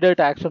not immediate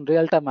action,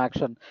 real time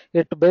action.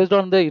 It based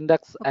on the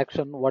index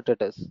action what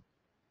it is.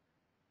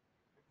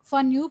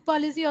 for new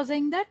policy, you're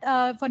saying that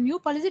for new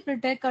policy it will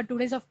take 2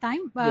 days of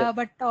time. Yes,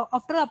 But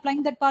after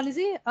applying that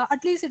policy,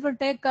 at least it will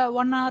take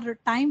 1 hour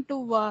time to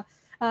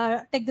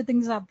take the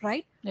things up,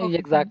 right?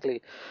 Okay, fine.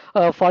 exactly.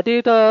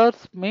 48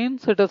 hours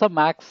means it is a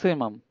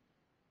maximum,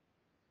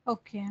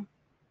 Okay,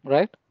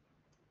 right?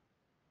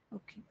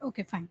 okay,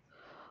 okay, fine.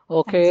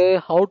 Thanks. Okay,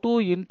 how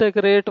to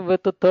integrate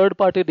with the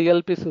third-party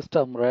DLP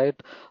system, right?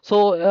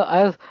 So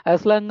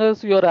as long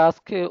as you're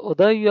asking,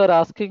 whether you're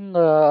asking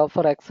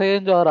for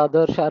Exchange or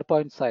other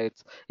SharePoint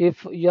sites,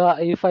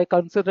 if I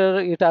consider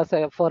it as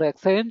a for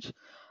Exchange,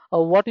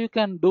 what you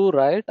can do,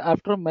 right?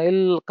 After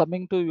mail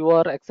coming to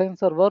your Exchange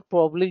server,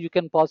 probably you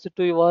can pass it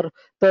to your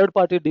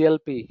third-party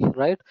DLP,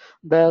 right?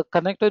 The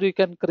connector you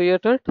can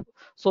create it.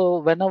 So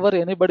whenever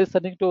anybody is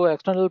sending to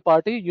external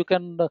party, you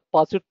can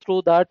pass it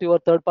through that your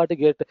third-party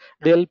gate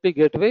DLP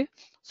gateway.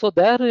 So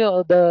there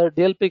the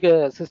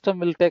DLP system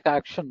will take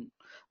action.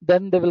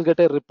 Then they will get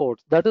a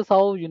report. That is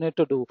how you need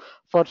to do.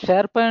 For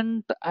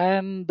SharePoint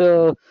and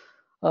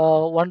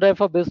OneDrive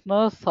for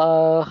Business,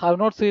 I have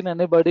not seen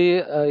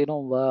anybody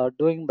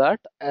doing that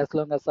as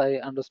long as I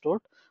understood.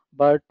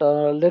 But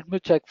let me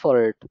check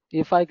for it.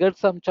 If I get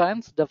some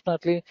chance,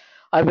 definitely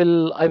I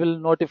will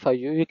notify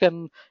you. You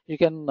can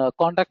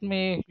contact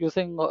me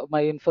using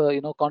my info,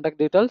 contact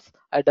details.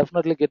 I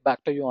definitely get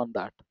back to you on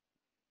that.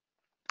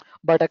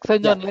 But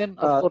Exchange Yeah. Online,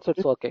 of course,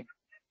 it's working.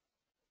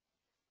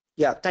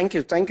 Yeah, thank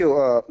you,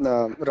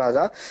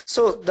 Radha.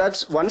 So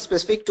that's one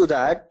specific to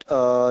that.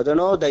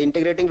 The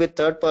integrating with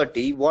third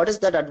party. What is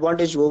that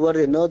advantage over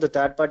the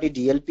third party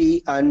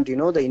DLP and the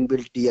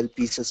inbuilt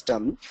DLP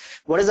system?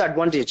 What is the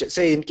advantage?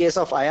 Say in case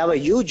of I have a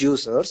huge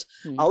users,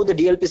 Hmm. how the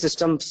DLP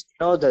systems.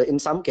 In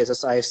some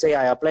cases I say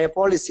I apply a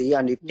policy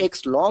and it Hmm.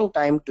 takes long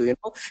time to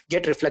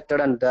get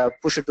reflected and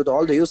push it to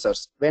all the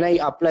users. When I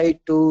apply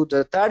to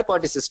the third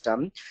party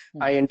system,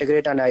 Hmm. I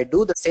integrate and I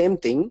do the same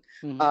thing.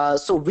 Hmm.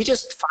 So which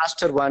is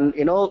faster one?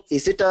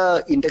 Is it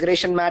a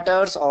integration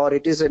matters or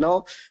it is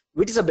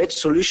which is a best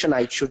solution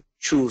I should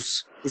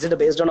choose? Is it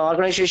based on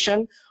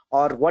organization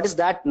or what is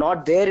that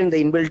not there in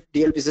the inbuilt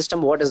DLP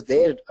system? What is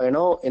there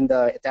in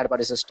the third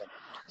party system?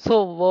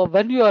 So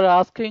when you are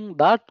asking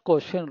that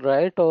question,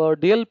 right,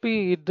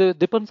 DLP, it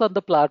depends on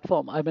the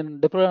platform. I mean,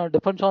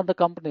 depends on the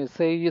company.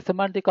 Say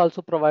Semantic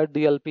also provide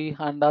DLP,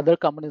 and other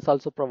companies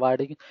also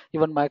providing.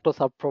 Even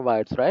Microsoft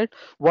provides, right?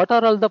 What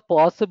are all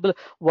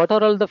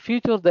the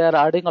features they are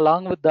adding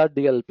along with that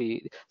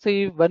DLP?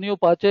 See, when you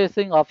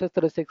purchasing Office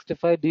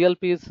 365,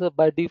 DLP is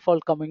by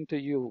default coming to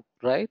you,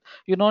 right?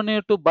 You don't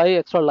need to buy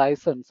extra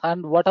license,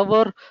 and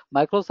whatever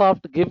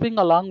Microsoft giving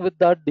along with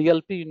that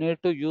DLP, you need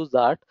to use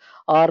that.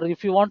 Or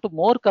if you want to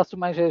more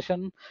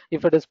customization,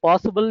 if it is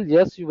possible,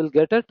 yes, you will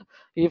get it.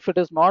 If it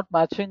is not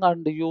matching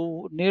and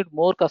you need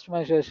more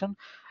customization,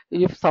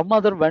 if some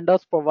other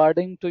vendors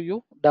providing to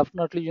you,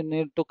 definitely you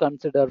need to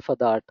consider for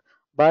that.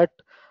 But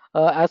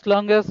as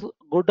long as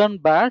good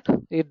and bad,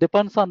 it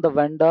depends on the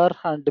vendor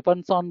and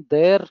depends on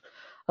their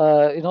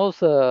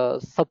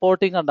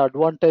supporting and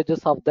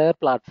advantages of their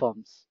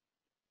platforms.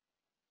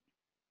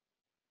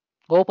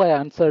 Hope I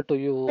answered to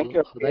Thank you, you,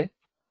 RK. Uday.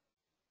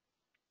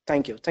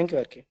 Thank you,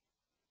 RK.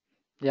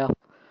 Yeah.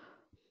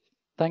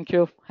 Thank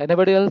you.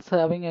 Anybody else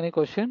having any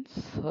questions?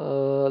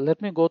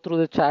 Let me go through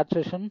the chat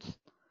sessions.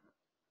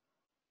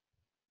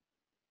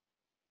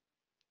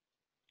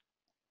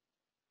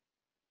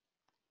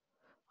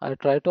 I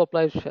try to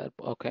apply share.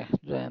 Okay,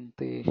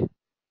 Jayanti.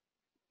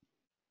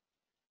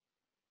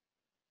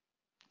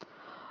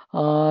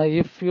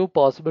 If you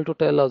possible to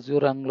tell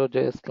Azure Anglo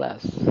JS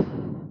class.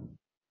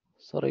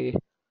 Sorry.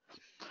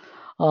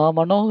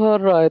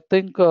 Manohar, I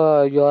think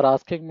you are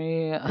asking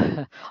me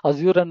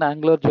Azure and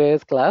Angular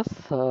JS class.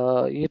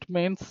 It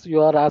means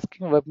you are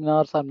asking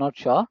webinars. I'm not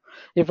sure.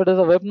 If it is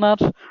a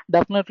webinar,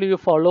 definitely you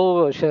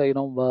follow,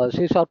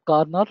 C Sharp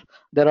Corner.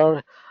 There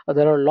are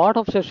a lot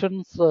of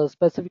sessions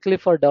specifically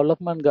for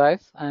development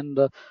guys, and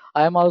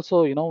I am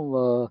also,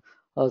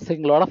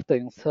 seeing a lot of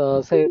things.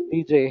 Say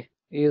DJ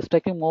is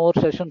taking more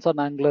sessions on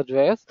Angular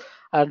JS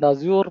and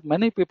Azure.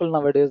 Many people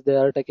nowadays they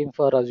are taking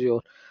for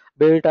Azure,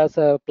 be it as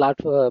a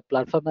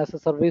platform as a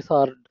service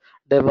or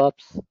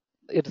DevOps.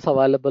 it is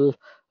available.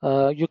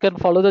 You can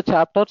follow the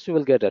chapters, you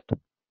will get it.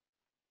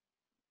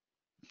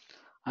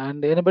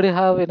 And anybody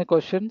have any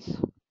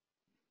questions?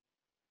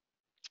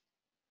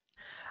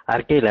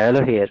 RK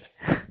Lalo here.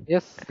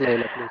 Yes,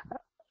 Laila, please.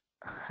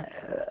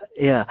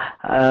 Yeah,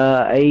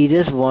 I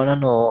just want to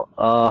know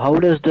how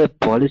does the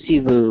policy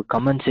will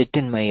come and sit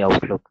in my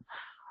Outlook?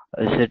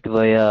 Is it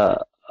via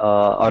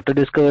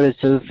Autodiscover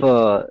itself?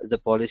 The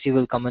policy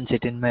will come and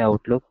sit in my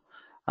Outlook,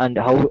 and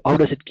how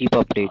does it keep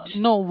updates?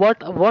 No,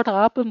 what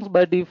happens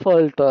by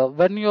default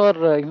when you're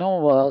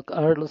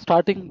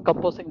starting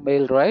composing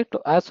mail, right?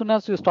 As soon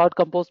as you start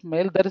compose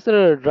mail, there is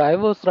a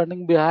drivers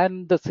running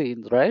behind the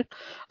scenes, right?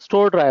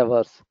 Store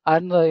drivers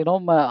and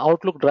my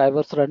Outlook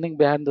drivers running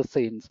behind the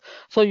scenes.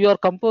 So you are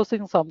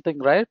composing something,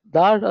 right?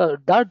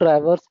 That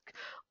drivers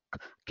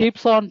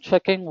keeps on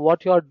checking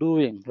what you're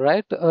doing,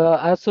 right?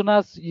 As soon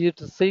as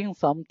it's seeing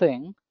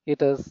something,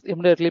 it is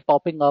immediately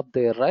popping up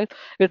there, right?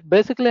 It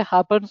basically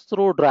happens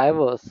through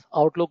drivers,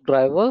 Outlook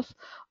drivers,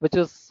 which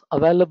is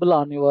available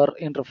on your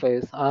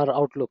interface or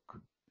Outlook.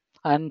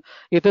 And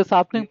it is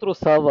happening through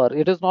server.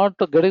 It is not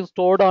getting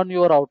stored on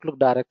your Outlook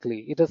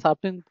directly. It is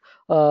happening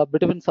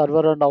between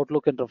server and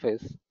Outlook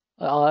interface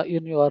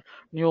in your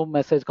new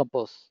message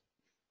compose.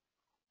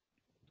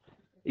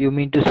 You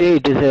mean to say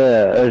it is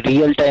a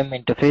real-time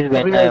interface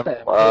when Real I'm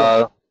time,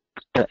 yes.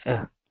 t-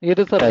 It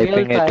is a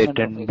real typing at time it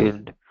and interface.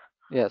 build?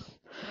 Yes.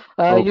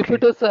 If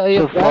it Okay. is,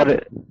 So if for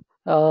that,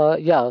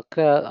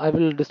 I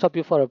will disturb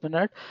you for a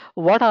minute.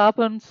 What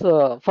happens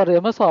for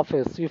MS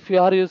Office? If you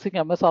are using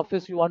MS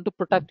Office, you want to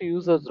protect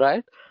users,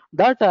 right?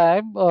 That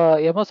time,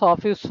 MS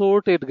Office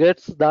suite, it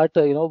gets that,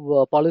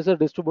 policy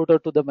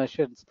distributed to the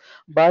machines.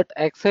 But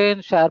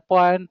Exchange,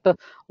 SharePoint,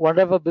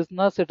 whatever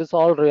business, it is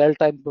all real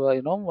time,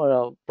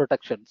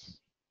 protections.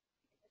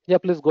 Yeah,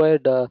 please go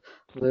ahead,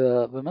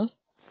 Vimal.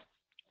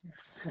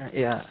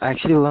 Yeah,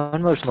 actually,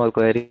 one more small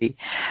query.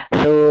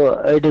 So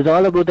it is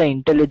all about the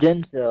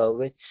intelligence,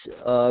 which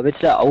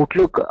the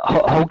Outlook.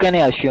 How can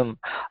I assume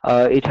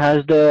it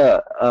has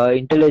the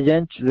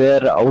intelligence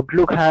where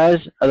Outlook has?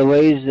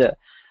 Otherwise,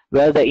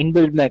 where the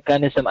inbuilt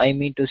mechanism. I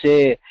mean to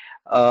say,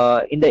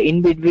 in the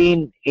in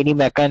between, any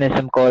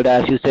mechanism called,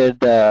 as you said,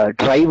 the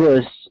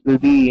drivers will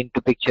be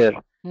into picture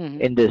Mhm.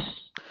 in this.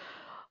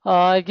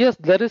 Yes,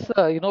 there is,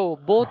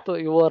 both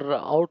your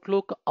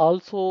Outlook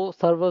also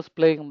servers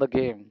playing the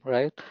game,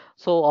 right?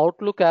 So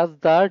Outlook has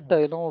that,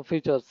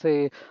 feature.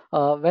 Say,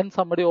 when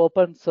somebody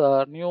opens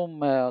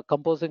new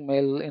composing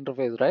mail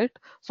interface, right?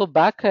 So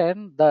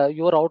backend,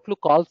 your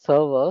Outlook calls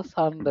servers,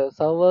 and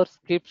servers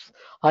keeps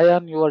eye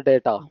on your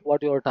data,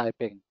 what you're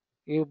typing.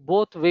 You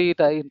both way it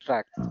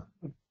interacts.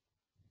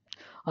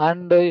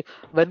 And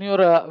when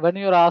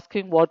you're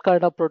asking what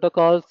kind of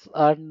protocols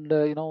and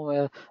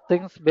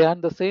things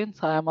behind the scenes,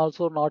 I am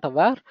also not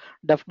aware.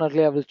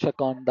 Definitely I will check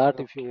on that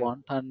if you Okay.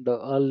 want, and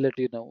I'll let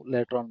you know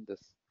later on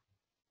this.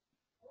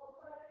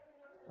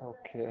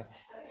 Okay.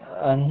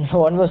 And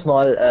one more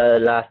small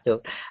last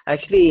joke.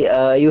 Actually,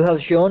 you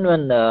have shown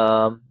one.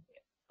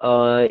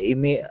 I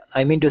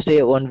mean to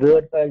say one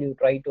word file you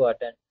try to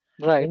attend.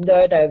 Right. In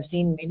that, I've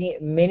seen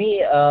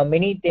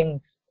many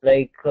things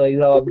like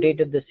you have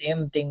updated the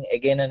same thing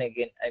again and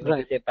again. I mean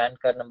to Right. say PAN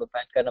card number.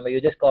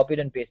 You just copied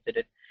and pasted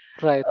it.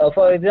 Right.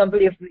 For example,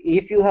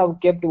 if you have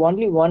kept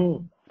only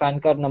one PAN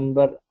card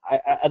number,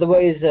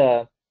 otherwise,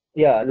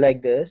 yeah,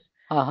 like this.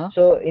 Uh-huh.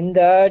 So in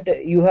that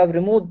you have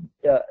removed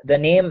the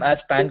name as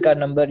PAN card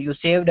number. You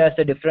saved as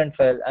a different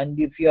file, and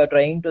if you are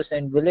trying to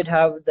send, will it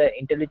have the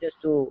intelligence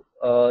to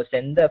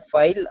send the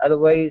file?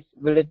 Otherwise,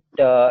 will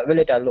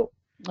it allow?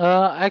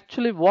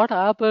 Actually, what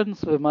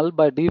happens, Vimal,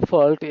 by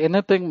default,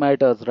 anything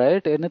matters,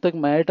 right? Anything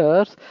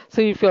matters.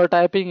 See, if you're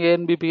typing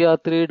ANBPR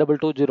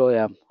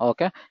 3220M,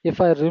 okay? If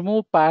I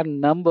remove PAN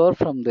number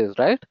from this,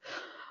 right?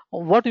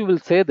 What you will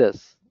say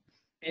this?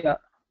 Yeah,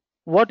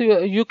 What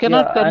you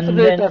cannot yeah,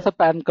 consider and it as then a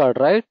PAN card,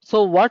 right?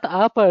 So what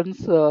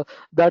happens?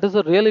 That is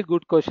a really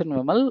good question,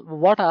 Vimal.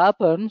 What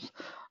happens?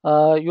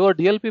 Your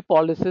DLP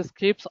policies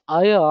keeps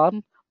eye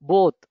on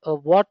both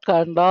what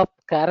kind of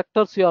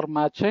characters you are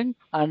matching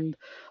and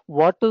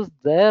what is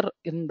there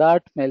in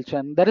that mail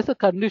chain. There is a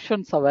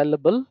conditions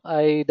available.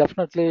 I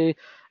definitely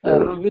uh,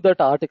 review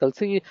that article.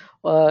 See,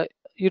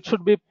 it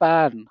should be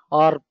PAN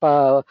or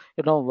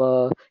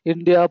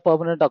India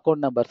permanent account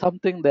number.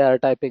 Something they are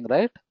typing,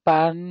 right?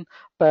 PAN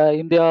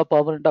India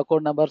permanent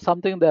account number,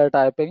 something they are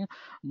typing.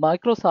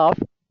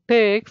 Microsoft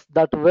takes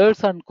that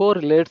words and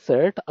correlates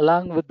it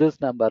along with these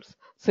numbers.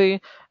 See,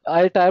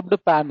 I typed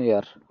PAN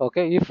here.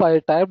 Okay, if I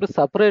typed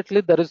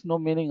separately, there is no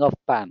meaning of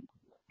PAN,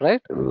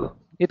 right?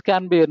 It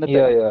can be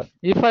yeah, anything. yeah.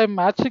 If I'm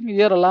matching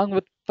here along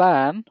with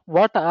PAN,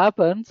 what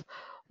happens?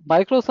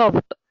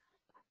 Microsoft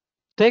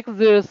takes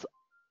this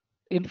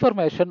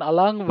information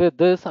along with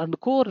this and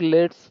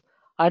correlates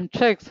and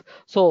checks.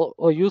 So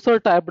a user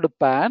typed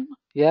PAN.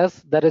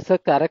 Yes, there is a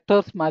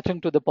characters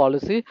matching to the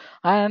policy,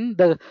 and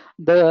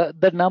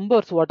the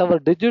numbers, whatever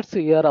digits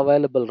here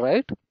available,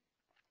 right?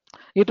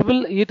 They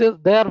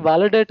are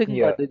validating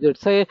Yeah.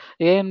 digits, say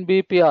A and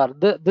B PR.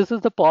 This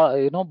is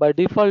by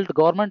default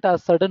government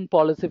has certain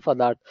policy for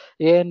that.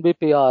 A and B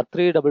PR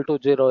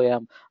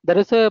 3220M. There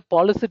is a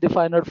policy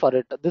defined for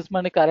it. This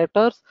many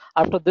characters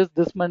after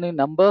this many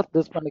numbers,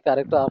 this many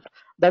character after.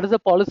 That is a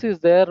policy is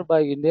there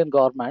by Indian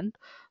government.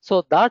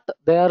 So that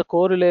they are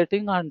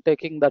correlating and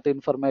taking that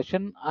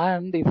information,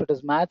 and if it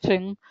is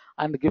matching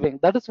and giving,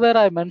 that is where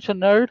I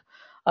mentioned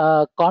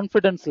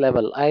confidence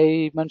level.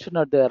 I mentioned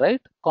it there,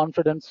 right?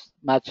 Confidence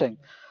matching.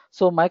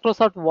 So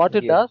Microsoft, what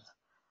it Yes. does,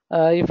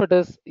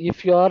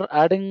 if you are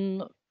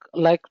adding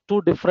like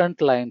two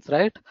different lines,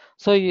 right?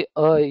 So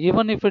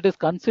even if it is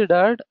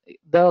considered,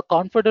 the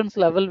confidence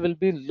level will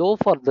be low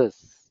for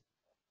this.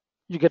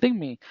 You getting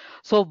me?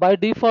 So by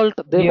default,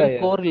 they Yeah, will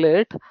yeah.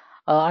 correlate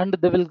and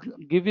they will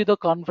give you the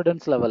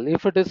confidence level.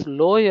 If it is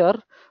lower,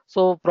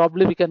 so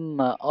probably we can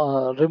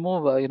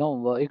remove,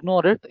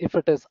 ignore it. If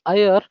it is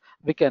higher,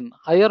 we can.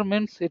 Higher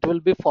means it will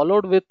be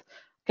followed with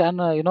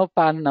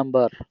PAN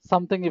number.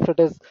 Something if it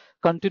is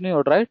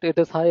continued, right? It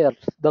is higher.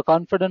 The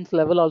confidence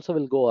level also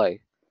will go high.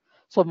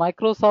 So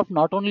Microsoft,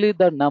 not only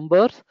the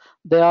numbers,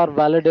 they are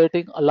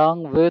validating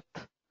along with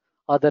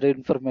other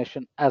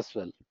information as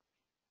well.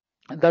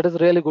 That is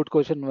really good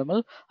question,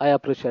 Vimal. I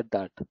appreciate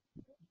that.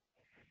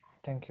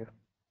 Thank you.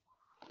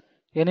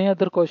 Any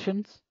other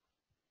questions?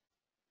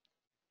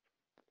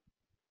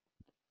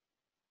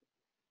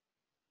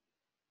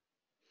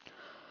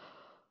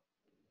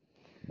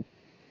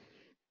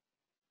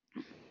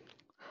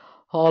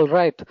 All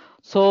right.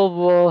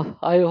 So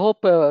I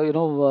hope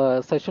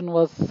session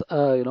was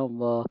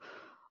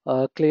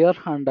clear,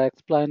 and I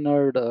explained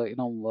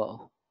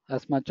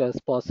as much as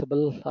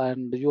possible,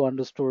 and you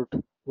understood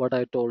what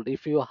I told.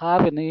 If you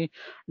have any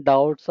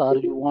doubts or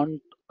you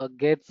want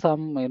get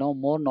some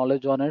more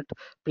knowledge on it,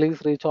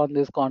 please reach on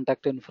this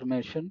contact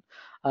information,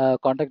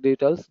 contact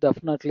details.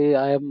 Definitely,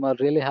 I am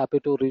really happy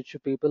to reach you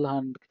people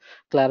and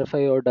clarify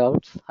your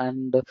doubts,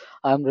 and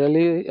I'm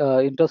really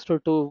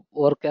interested to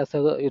work as a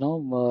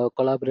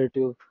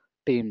collaborative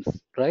teams,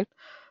 right?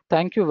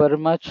 Thank you very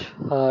much,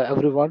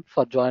 everyone,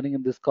 for joining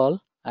in this call,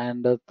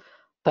 and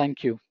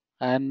thank you.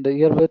 And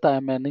herewith, I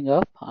am ending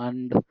up,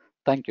 and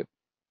thank you.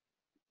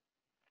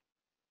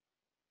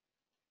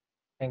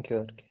 Thank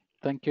you.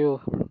 Thank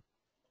you.